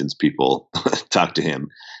or Houston's people talked to him,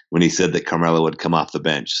 when he said that Carmelo would come off the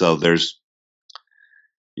bench. So there's,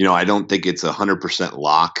 I don't think it's 100%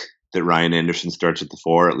 lock that Ryan Anderson starts at the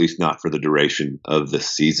 4, at least not for the duration of the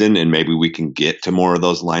season. And maybe we can get to more of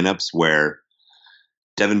those lineups where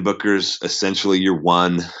Devin Booker's essentially your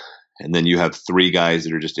 1, and then you have 3 guys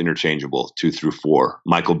that are just interchangeable, 2 through 4.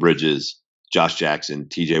 Michael Bridges, Josh Jackson,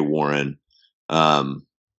 TJ Warren.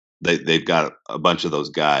 They've got a bunch of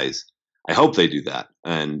those guys. I hope they do that,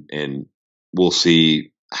 and we'll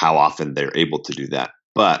see how often they're able to do that.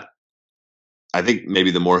 But I think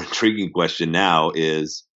maybe the more intriguing question now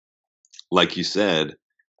is, like you said,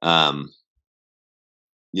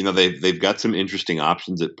 they've got some interesting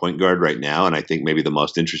options at point guard right now, and I think maybe the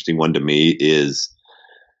most interesting one to me is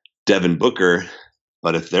Devin Booker.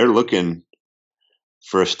 But if they're looking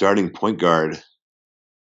for a starting point guard,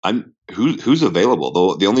 who's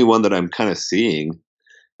available? The only one that I'm kind of seeing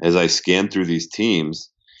as I scan through these teams,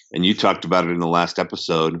 and you talked about it in the last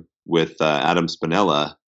episode with Adam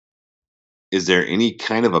Spinella, is there any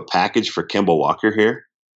kind of a package for Kemba Walker here?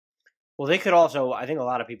 Well, they could also, I think a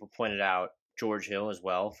lot of people pointed out George Hill as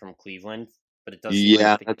well from Cleveland, but it does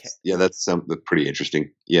seem that's something pretty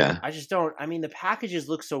interesting. Yeah. I just don't, the packages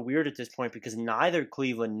look so weird at this point because neither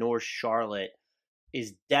Cleveland nor Charlotte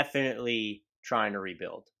is definitely trying to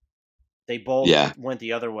rebuild. They both went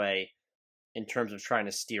the other way in terms of trying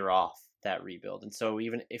to steer off that rebuild. And so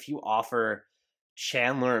even if you offer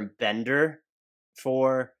Chandler and Bender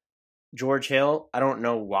for George Hill, I don't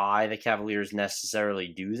know why the Cavaliers necessarily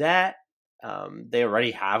do that. They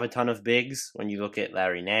already have a ton of bigs when you look at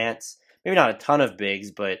Larry Nance. Maybe not a ton of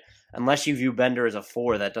bigs, but unless you view Bender as a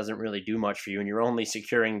 4, that doesn't really do much for you, and you're only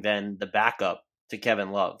securing then the backup to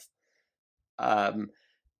Kevin Love.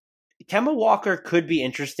 Kemba Walker could be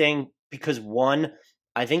interesting because, one,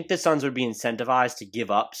 I think the Suns would be incentivized to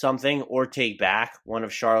give up something or take back one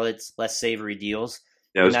of Charlotte's less savory deals.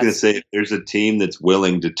 Yeah, I was going to say, if there's a team that's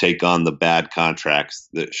willing to take on the bad contracts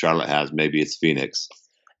that Charlotte has, maybe it's Phoenix.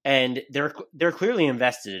 And they're clearly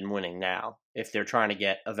invested in winning now if they're trying to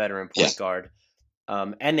get a veteran point guard.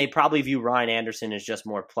 And they probably view Ryan Anderson as just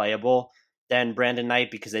more playable than Brandon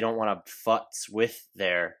Knight because they don't want to futz with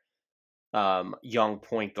their young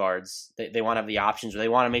point guards. They want to have the options, or they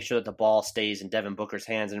want to make sure that the ball stays in Devin Booker's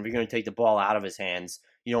hands. And if you're going to take the ball out of his hands,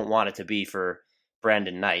 you don't want it to be for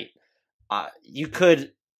Brandon Knight.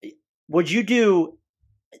 Would you do,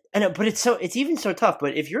 but it's even so tough,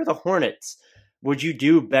 but if you're the Hornets, would you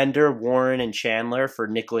do Bender, Warren, and Chandler for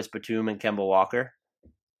Nicholas Batum and Kemba Walker?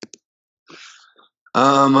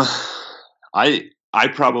 I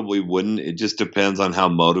probably wouldn't. It just depends on how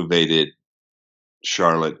motivated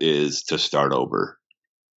Charlotte is to start over.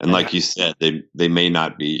 And like you said, they may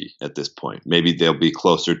not be at this point. Maybe they'll be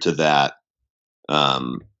closer to that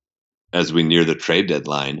as we near the trade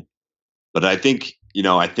deadline. But I think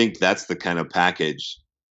that's the kind of package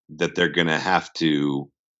that they're going to have to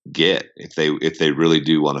get if they really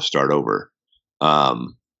do want to start over.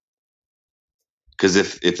 Because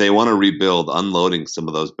if they want to rebuild, unloading some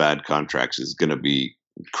of those bad contracts is going to be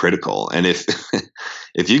critical. And if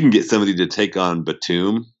you can get somebody to take on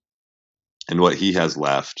Batum and what he has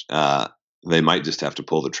left, they might just have to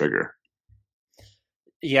pull the trigger.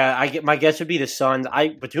 Yeah, my guess would be the Suns.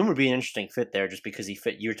 Batum would be an interesting fit there, just because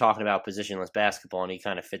you're talking about positionless basketball, and he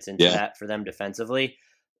kind of fits into that for them defensively,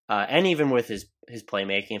 and even with his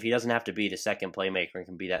playmaking. If he doesn't have to be the second playmaker and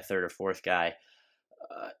can be that third or fourth guy,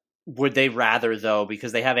 would they rather, though,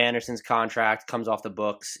 because they have Anderson's contract comes off the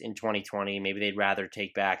books in 2020? Maybe they'd rather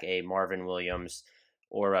take back a Marvin Williams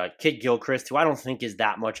or a Kid Gilchrist, who I don't think is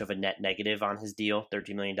that much of a net negative on his deal,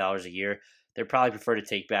 $13 million a year. They'd probably prefer to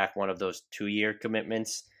take back one of those 2-year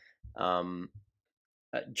commitments,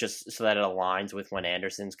 just so that it aligns with when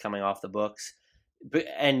Anderson's coming off the books.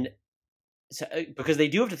 Because they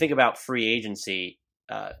do have to think about free agency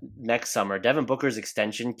next summer. Devin Booker's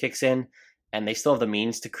extension kicks in, and they still have the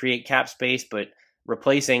means to create cap space, but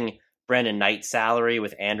replacing Brandon Knight's salary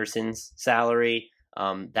with Anderson's salary,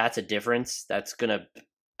 that's a difference. That's going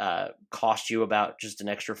to cost you about just an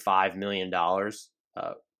extra $5 million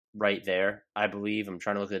right there, I believe. I'm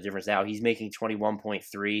trying to look at the difference now. He's making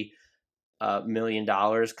 $21.3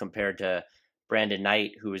 million compared to Brandon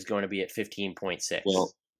Knight, who is going to be at 15.6.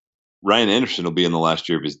 Well, Ryan Anderson will be in the last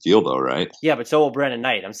year of his deal, though, right? Yeah, but so will Brandon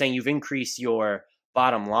Knight. I'm saying you've increased your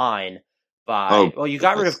bottom line by you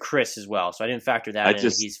got rid of Chris as well, so I didn't factor that in.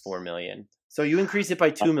 He's $4 million. So you increased it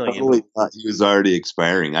by $2 million. I probably thought he was already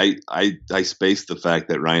expiring. I spaced the fact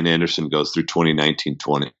that Ryan Anderson goes through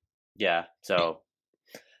 2019-20. Yeah, so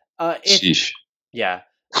sheesh. Yeah.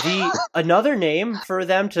 Another name for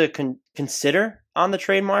them to consider on the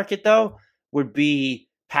trade market, though, would be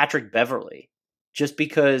Patrick Beverley, just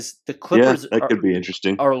because the Clippers could be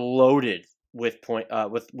interesting. Are loaded with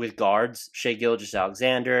guards: Shai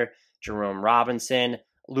Gilgeous-Alexander, Jerome Robinson,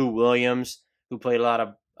 Lou Williams, who played a lot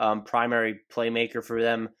of primary playmaker for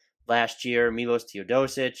them last year, Milos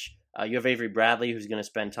Teodosic. You have Avery Bradley, who's going to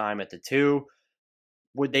spend time at the 2.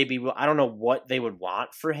 Would they be? I don't know what they would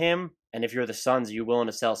want for him. And if you're the Suns, are you willing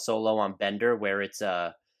to sell so low on Bender, where it's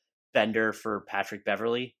a Bender for Patrick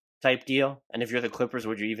Beverley type deal? And if you're the Clippers,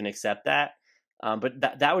 would you even accept that? But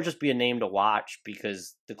that would just be a name to watch,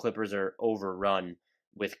 because the Clippers are overrun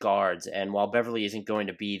with guards. And while Beverley isn't going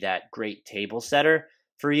to be that great table setter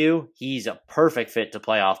for you, he's a perfect fit to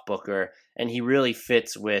play off Booker. And he really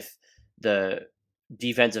fits with the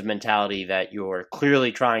defensive mentality that you're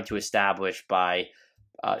clearly trying to establish by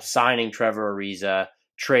signing Trevor Ariza,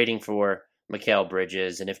 trading for Mikal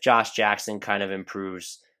Bridges. And if Josh Jackson kind of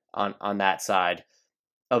improves on that side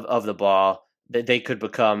of the ball, they could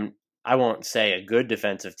become, I won't say a good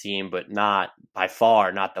defensive team, but not by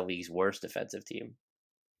far not the league's worst defensive team.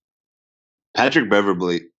 Patrick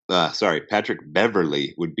Beverley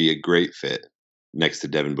would be a great fit next to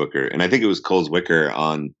Devin Booker. And I think it was Coles Wicker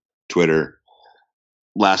on Twitter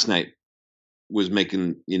last night was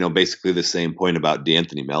making, basically the same point about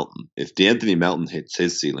DeAnthony Melton. If DeAnthony Melton hits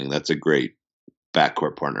his ceiling, that's a great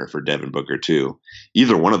backcourt partner for Devin Booker too.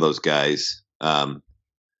 Either one of those guys,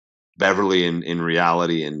 Beverley in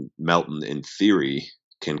reality and Melton in theory,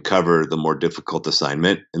 can cover the more difficult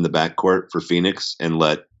assignment in the backcourt for Phoenix and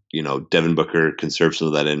let, Devin Booker conserve some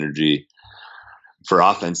of that energy for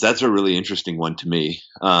offense. That's a really interesting one to me.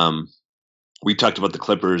 We talked about the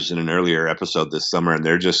Clippers in an earlier episode this summer, and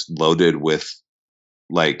they're just loaded with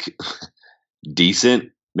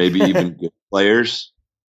decent, maybe even good players.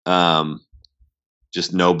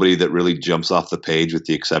 Just nobody that really jumps off the page, with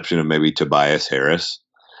the exception of maybe Tobias Harris.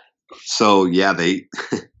 So yeah, they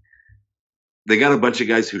got a bunch of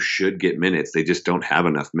guys who should get minutes. They just don't have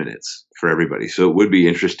enough minutes for everybody. So it would be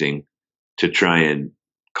interesting to try and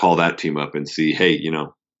call that team up and see, hey,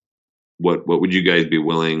 what would you guys be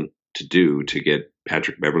willing to do to get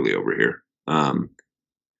Patrick Beverley over here?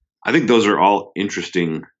 I think those are all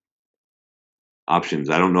interesting options.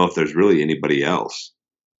 I don't know if there's really anybody else.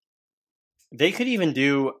 They could even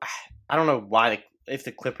do, I don't know why, if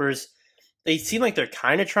the Clippers, they seem like they're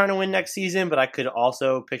kind of trying to win next season, but I could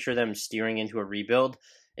also picture them steering into a rebuild.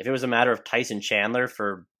 If it was a matter of Tyson Chandler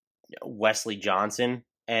for Wesley Johnson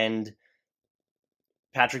and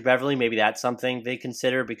Patrick Beverley, maybe that's something they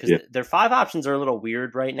consider, because their 5 options are a little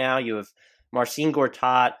weird right now. You have Marcin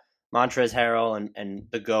Gortat, Montrezl Harrell, and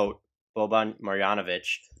the GOAT, Boban Marjanovic.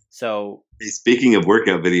 So, speaking of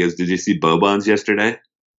workout videos, did you see Boban's yesterday?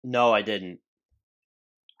 No, I didn't.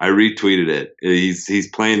 I retweeted it. He's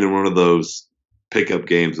playing in one of those pickup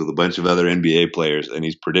games with a bunch of other NBA players, and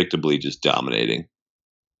he's predictably just dominating.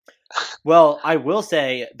 Well, I will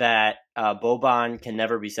say that Boban can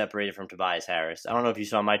never be separated from Tobias Harris. I don't know if you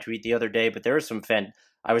saw my tweet the other day, but there was some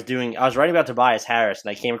I was writing about Tobias Harris, and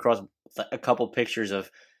I came across a couple pictures of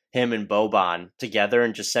him and Boban together,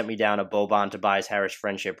 and just sent me down a Boban Tobias Harris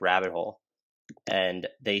friendship rabbit hole. And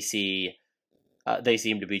they see they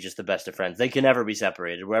seem to be just the best of friends. They can never be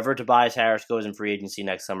separated. Wherever Tobias Harris goes in free agency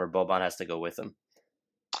next summer, Boban has to go with him.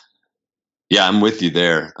 Yeah, I'm with you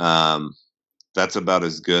there. That's about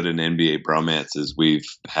as good an NBA bromance as we've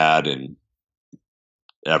had in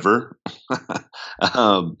ever.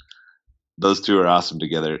 Those two are awesome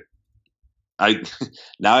together.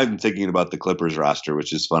 Now I'm thinking about the Clippers roster,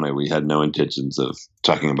 which is funny. We had no intentions of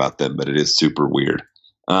talking about them, but it is super weird.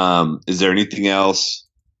 Is there anything else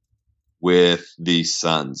with the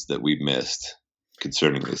Suns that we missed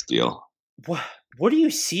concerning this deal? What do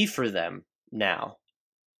you see for them now?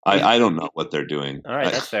 I don't know what they're doing. All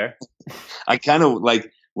right, that's fair. I kind of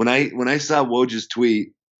like when I saw Woj's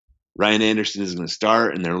tweet, Ryan Anderson is going to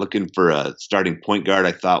start, and they're looking for a starting point guard.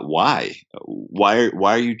 I thought, why? Why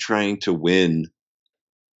are you trying to win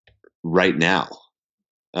right now?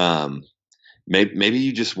 Maybe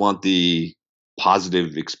you just want the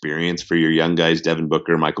positive experience for your young guys, Devin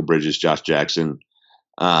Booker, Michael Bridges, Josh Jackson.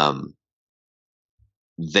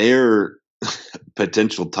 Their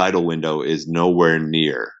potential title window is nowhere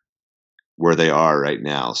near where they are right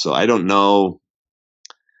now. So I don't know.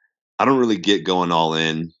 I don't really get going all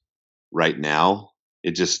in right now.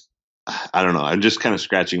 It just, I don't know. I'm just kind of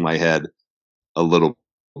scratching my head a little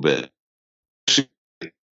bit.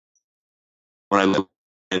 When I looked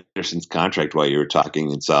at Anderson's contract while you were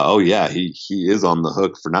talking and saw, oh yeah, he is on the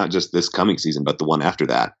hook for not just this coming season, but the one after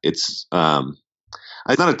that. It's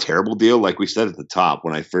not a terrible deal. Like we said at the top,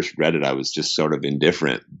 when I first read it, I was just sort of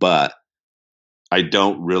indifferent, but I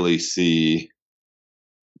don't really see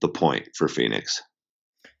the point for Phoenix.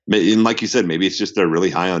 And like you said, maybe it's just they're really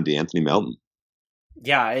high on DeAnthony Melton.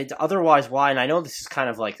 Yeah, it's otherwise why, and I know this is kind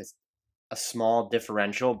of like a small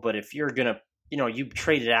differential, but if you're going to, you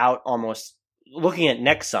trade it out almost, looking at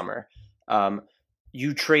next summer,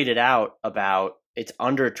 you traded out about, it's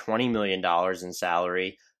under $20 million in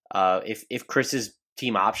salary. If Chris's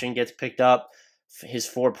team option gets picked up, his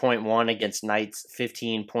 4.1 against Knights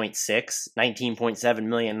 15.6, 19.7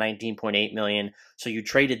 million, 19.8 million. So you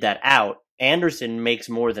traded that out. Anderson makes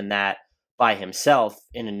more than that by himself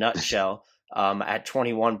in a nutshell at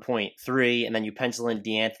 21.3, and then you pencil in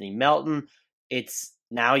DeAnthony Melton. It's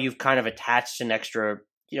now you've kind of attached an extra,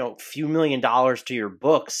 few $1 million to your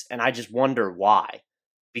books, and I just wonder why,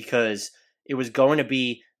 because it was going to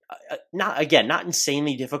be not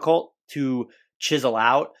insanely difficult to chisel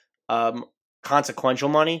out consequential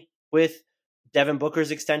money with Devin Booker's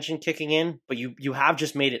extension kicking in, but you have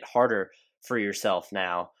just made it harder for yourself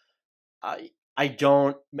now.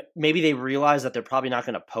 Maybe they realize that they're probably not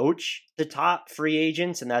going to poach the top free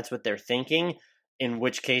agents, and that's what they're thinking, in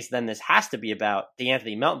which case then this has to be about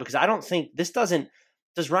DeAnthony Melton, because I don't think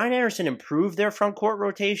does Ryan Anderson improve their front court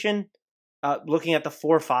rotation? Looking at the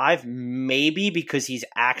 4-5, maybe, because he's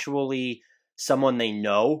actually someone they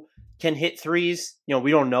know can hit threes.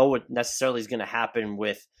 We don't know what necessarily is going to happen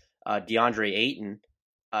with DeAndre Ayton.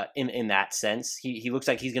 In that sense, he looks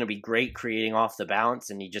like he's going to be great creating off the bounce,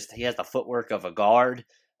 and he has the footwork of a guard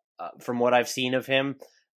from what I've seen of him.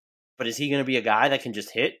 But is he going to be a guy that can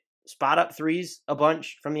just hit spot up threes a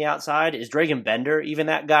bunch from the outside? Is Dragan Bender even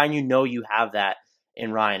that guy? And you have that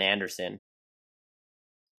in Ryan Anderson.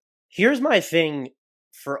 Here's my thing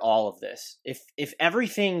for all of this. If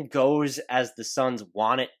everything goes as the Suns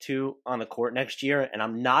want it to on the court next year, and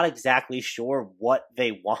I'm not exactly sure what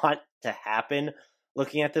they want to happen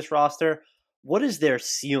looking at this roster, what is their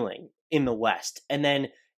ceiling in the West? And then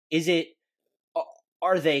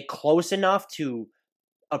are they close enough to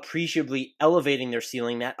appreciably elevating their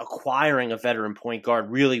ceiling that acquiring a veteran point guard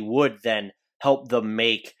really would then help them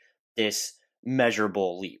make this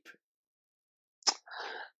measurable leap?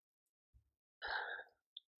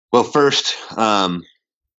 Well, first,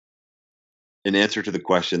 in answer to the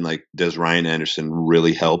question, like, does Ryan Anderson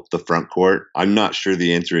really help the front court? I'm not sure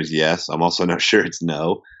the answer is yes. I'm also not sure it's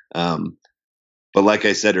no. But like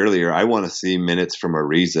I said earlier, I want to see minutes from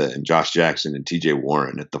Ariza and Josh Jackson and TJ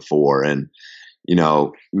Warren at the 4, and,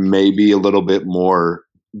 maybe a little bit more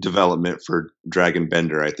development for Dragan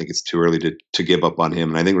Bender. I think it's too early to give up on him.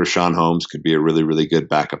 And I think Rashawn Holmes could be a really, really good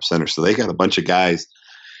backup center. So they got a bunch of guys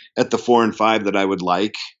at the 4 and 5 that I would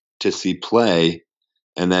like to see play.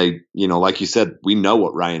 And they, like you said, we know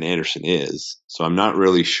what Ryan Anderson is. So I'm not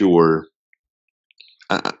really sure.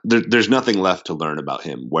 There's nothing left to learn about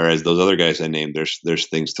him. Whereas those other guys I named, there's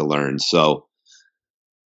things to learn. So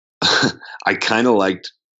I kind of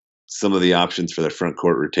liked some of the options for their front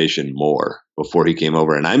court rotation more before he came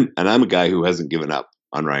over. And I'm a guy who hasn't given up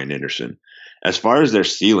on Ryan Anderson. As far as their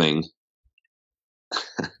ceiling,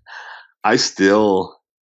 can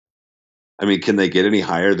they get any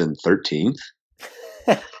higher than 13th?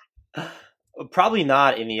 Probably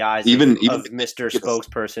not in the eyes Even of Mr.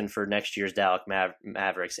 Spokesperson for next year's Dallas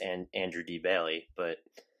Mavericks and Andrew D. Bailey, but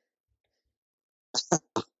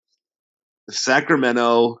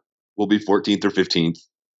Sacramento will be 14th or 15th.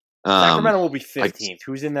 Sacramento will be 15th.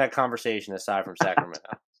 Who's in that conversation aside from Sacramento?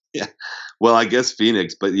 Yeah, well, I guess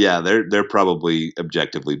Phoenix, but yeah, they're probably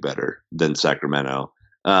objectively better than Sacramento.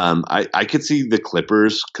 I could see the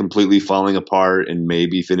Clippers completely falling apart and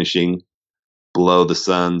maybe finishing below the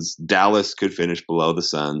Suns. Dallas could finish below the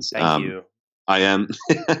Suns. Thank you. I am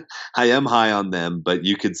I am high on them, but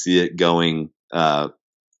you could see it going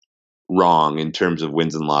wrong in terms of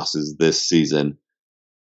wins and losses this season.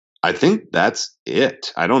 I think that's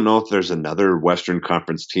it. I don't know if there's another Western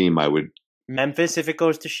Conference team I would. Memphis, if it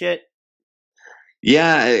goes to shit.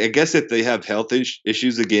 Yeah, I guess if they have health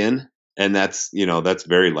issues again, and that's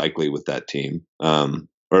very likely with that team, or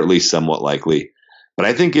at least somewhat likely. But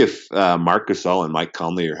I think if Marc Gasol and Mike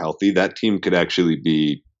Conley are healthy, that team could actually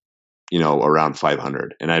be, around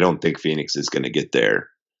 500. And I don't think Phoenix is going to get there,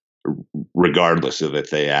 regardless of if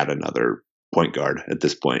they add another point guard at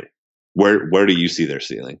this point. Where do you see their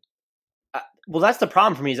ceiling? Well, that's the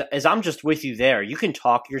problem for me is I'm just with you there. You can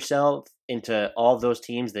talk yourself into all of those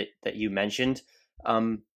teams that you mentioned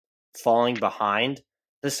falling behind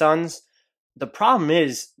the Suns. The problem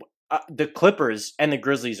is the Clippers and the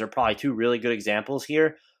Grizzlies are probably two really good examples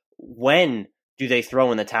here. When do they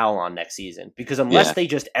throw in the towel on next season? Because unless they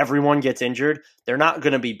just everyone gets injured, they're not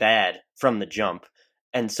going to be bad from the jump.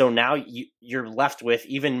 And so now you're left with,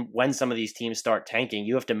 even when some of these teams start tanking,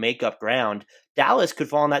 you have to make up ground. Dallas could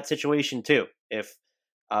fall in that situation too. If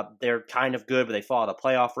they're kind of good, but they fall out of the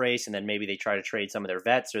playoff race, and then maybe they try to trade some of their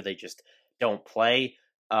vets, or they just don't play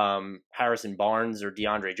Harrison Barnes or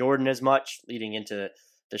DeAndre Jordan as much leading into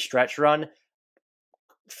the stretch run.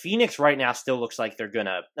 Phoenix right now still looks like they're going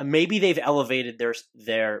to, maybe they've elevated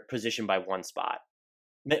their position by one spot.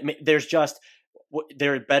 They're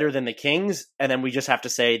better than the Kings, and then we just have to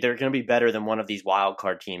say they're going to be better than one of these wild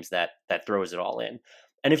card teams that throws it all in.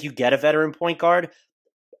 And if you get a veteran point guard,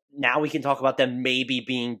 now we can talk about them maybe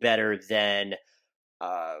being better than,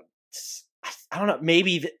 I don't know,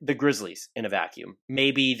 maybe the Grizzlies in a vacuum,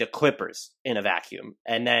 maybe the Clippers in a vacuum.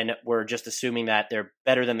 And then we're just assuming that they're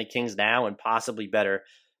better than the Kings now and possibly better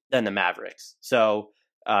than the Mavericks. So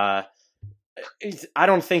I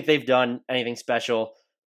don't think they've done anything special.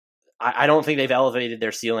 I don't think they've elevated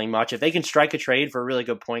their ceiling much. If they can strike a trade for a really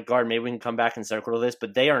good point guard, maybe we can come back and circle this,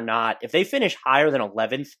 but they are not. If they finish higher than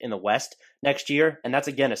 11th in the West next year, and that's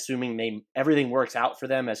again assuming everything works out for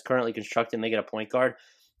them as currently constructed and they get a point guard,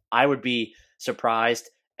 I would be surprised.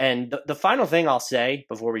 And the final thing I'll say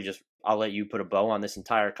before I'll let you put a bow on this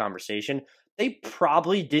entire conversation, they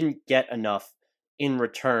probably didn't get enough in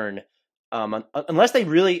return. Unless they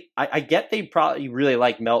really, I get they probably really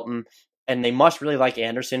like Melton, and they must really like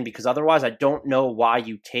Anderson, because otherwise I don't know why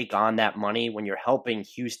you take on that money when you're helping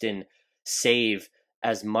Houston save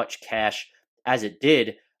as much cash as it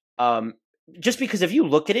did. Just because if you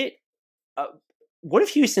look at it, what if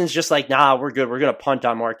Houston's just like, nah, we're good. We're going to punt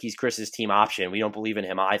on Marquise Chris's team option. We don't believe in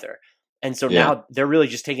him either. And so now they're really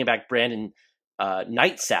just taking back Brandon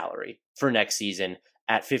Knight's salary for next season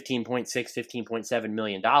at $15.6, $15.7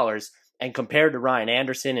 million. And compared to Ryan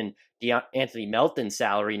Anderson and Anthony Melton's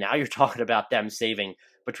salary, now you're talking about them saving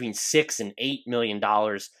between $6 and $8 million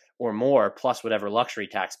or more, plus whatever luxury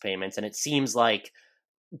tax payments. And it seems like,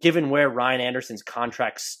 given where Ryan Anderson's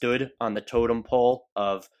contract stood on the totem pole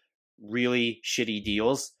of really shitty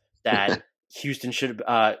deals, that Phoenix should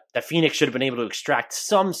have been able to extract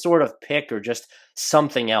some sort of pick or just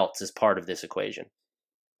something else as part of this equation.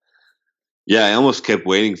 Yeah, I almost kept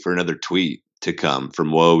waiting for another tweet to come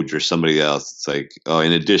from Woj or somebody else. It's like, oh,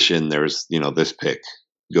 in addition, there's this pick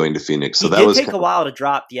going to Phoenix. So that was take a while to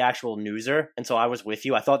drop the actual newser, and so I was with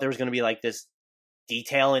you. I thought there was going to be like this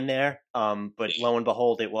detail in there, but lo and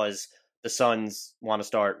behold, it was the Suns want to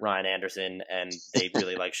start Ryan Anderson, and they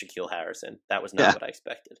really like Shaquille Harrison. That was not what I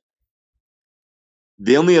expected.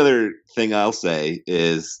 The only other thing I'll say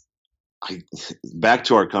is, back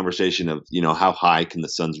to our conversation of how high can the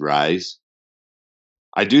Suns rise.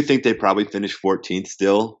 I do think they probably finish 14th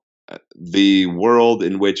still. The world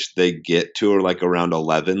in which they get to, or like around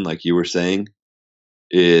 11, like you were saying,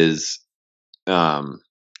 is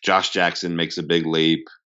Josh Jackson makes a big leap.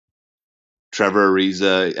 Trevor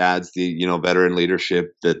Ariza adds the veteran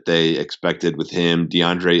leadership that they expected with him.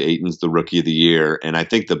 DeAndre Ayton's the rookie of the year, and I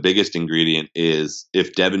think the biggest ingredient is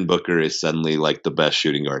if Devin Booker is suddenly like the best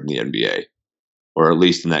shooting guard in the NBA, or at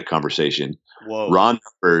least in that conversation. Whoa. Raw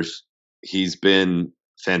numbers, he's been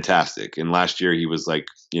fantastic. And last year he was like,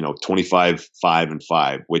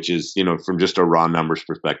 25-5-5, which is, from just a raw numbers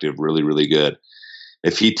perspective, really, really good.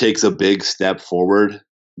 If he takes a big step forward,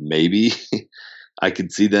 maybe I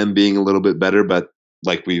could see them being a little bit better. But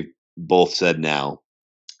like we've both said now,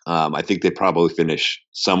 I think they probably finish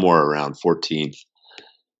somewhere around 14th.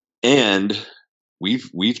 And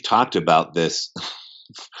we've talked about this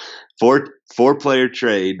four-player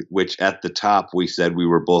trade, which at the top we said we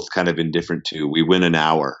were both kind of indifferent to. We win an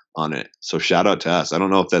hour on it. So shout out to us. I don't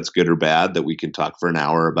know if that's good or bad that we can talk for an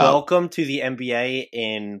hour about. Welcome to the NBA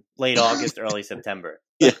in late August, early September.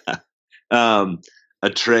 Yeah. A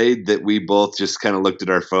trade that we both just kind of looked at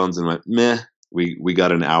our phones and went, meh. We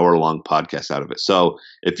got an hour-long podcast out of it. So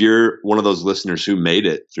if you're one of those listeners who made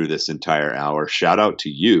it through this entire hour, shout out to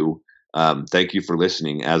you. Thank you for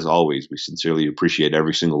listening. As always, we sincerely appreciate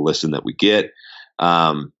every single listen that we get.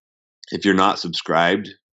 If you're not subscribed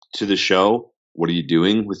to the show, what are you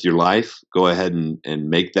doing with your life? Go ahead and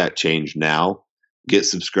make that change now. Get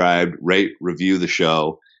subscribed, rate, review the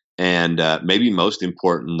show, and maybe most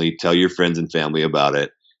importantly, tell your friends and family about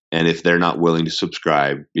it. And if they're not willing to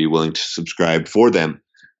subscribe, be willing to subscribe for them.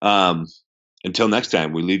 Until next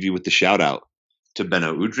time, we leave you with the shout out to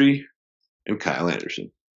Beno Udrih and Kyle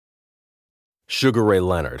Anderson. Sugar Ray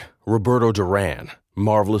Leonard, Roberto Duran,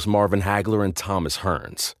 Marvelous Marvin Hagler, and Thomas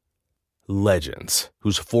Hearns. Legends,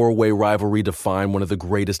 whose four-way rivalry defined one of the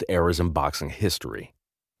greatest eras in boxing history.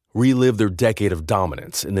 Relive their decade of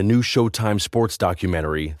dominance in the new Showtime sports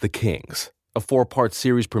documentary, The Kings, a 4-part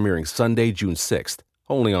series premiering Sunday, June 6th,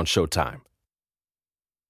 only on Showtime.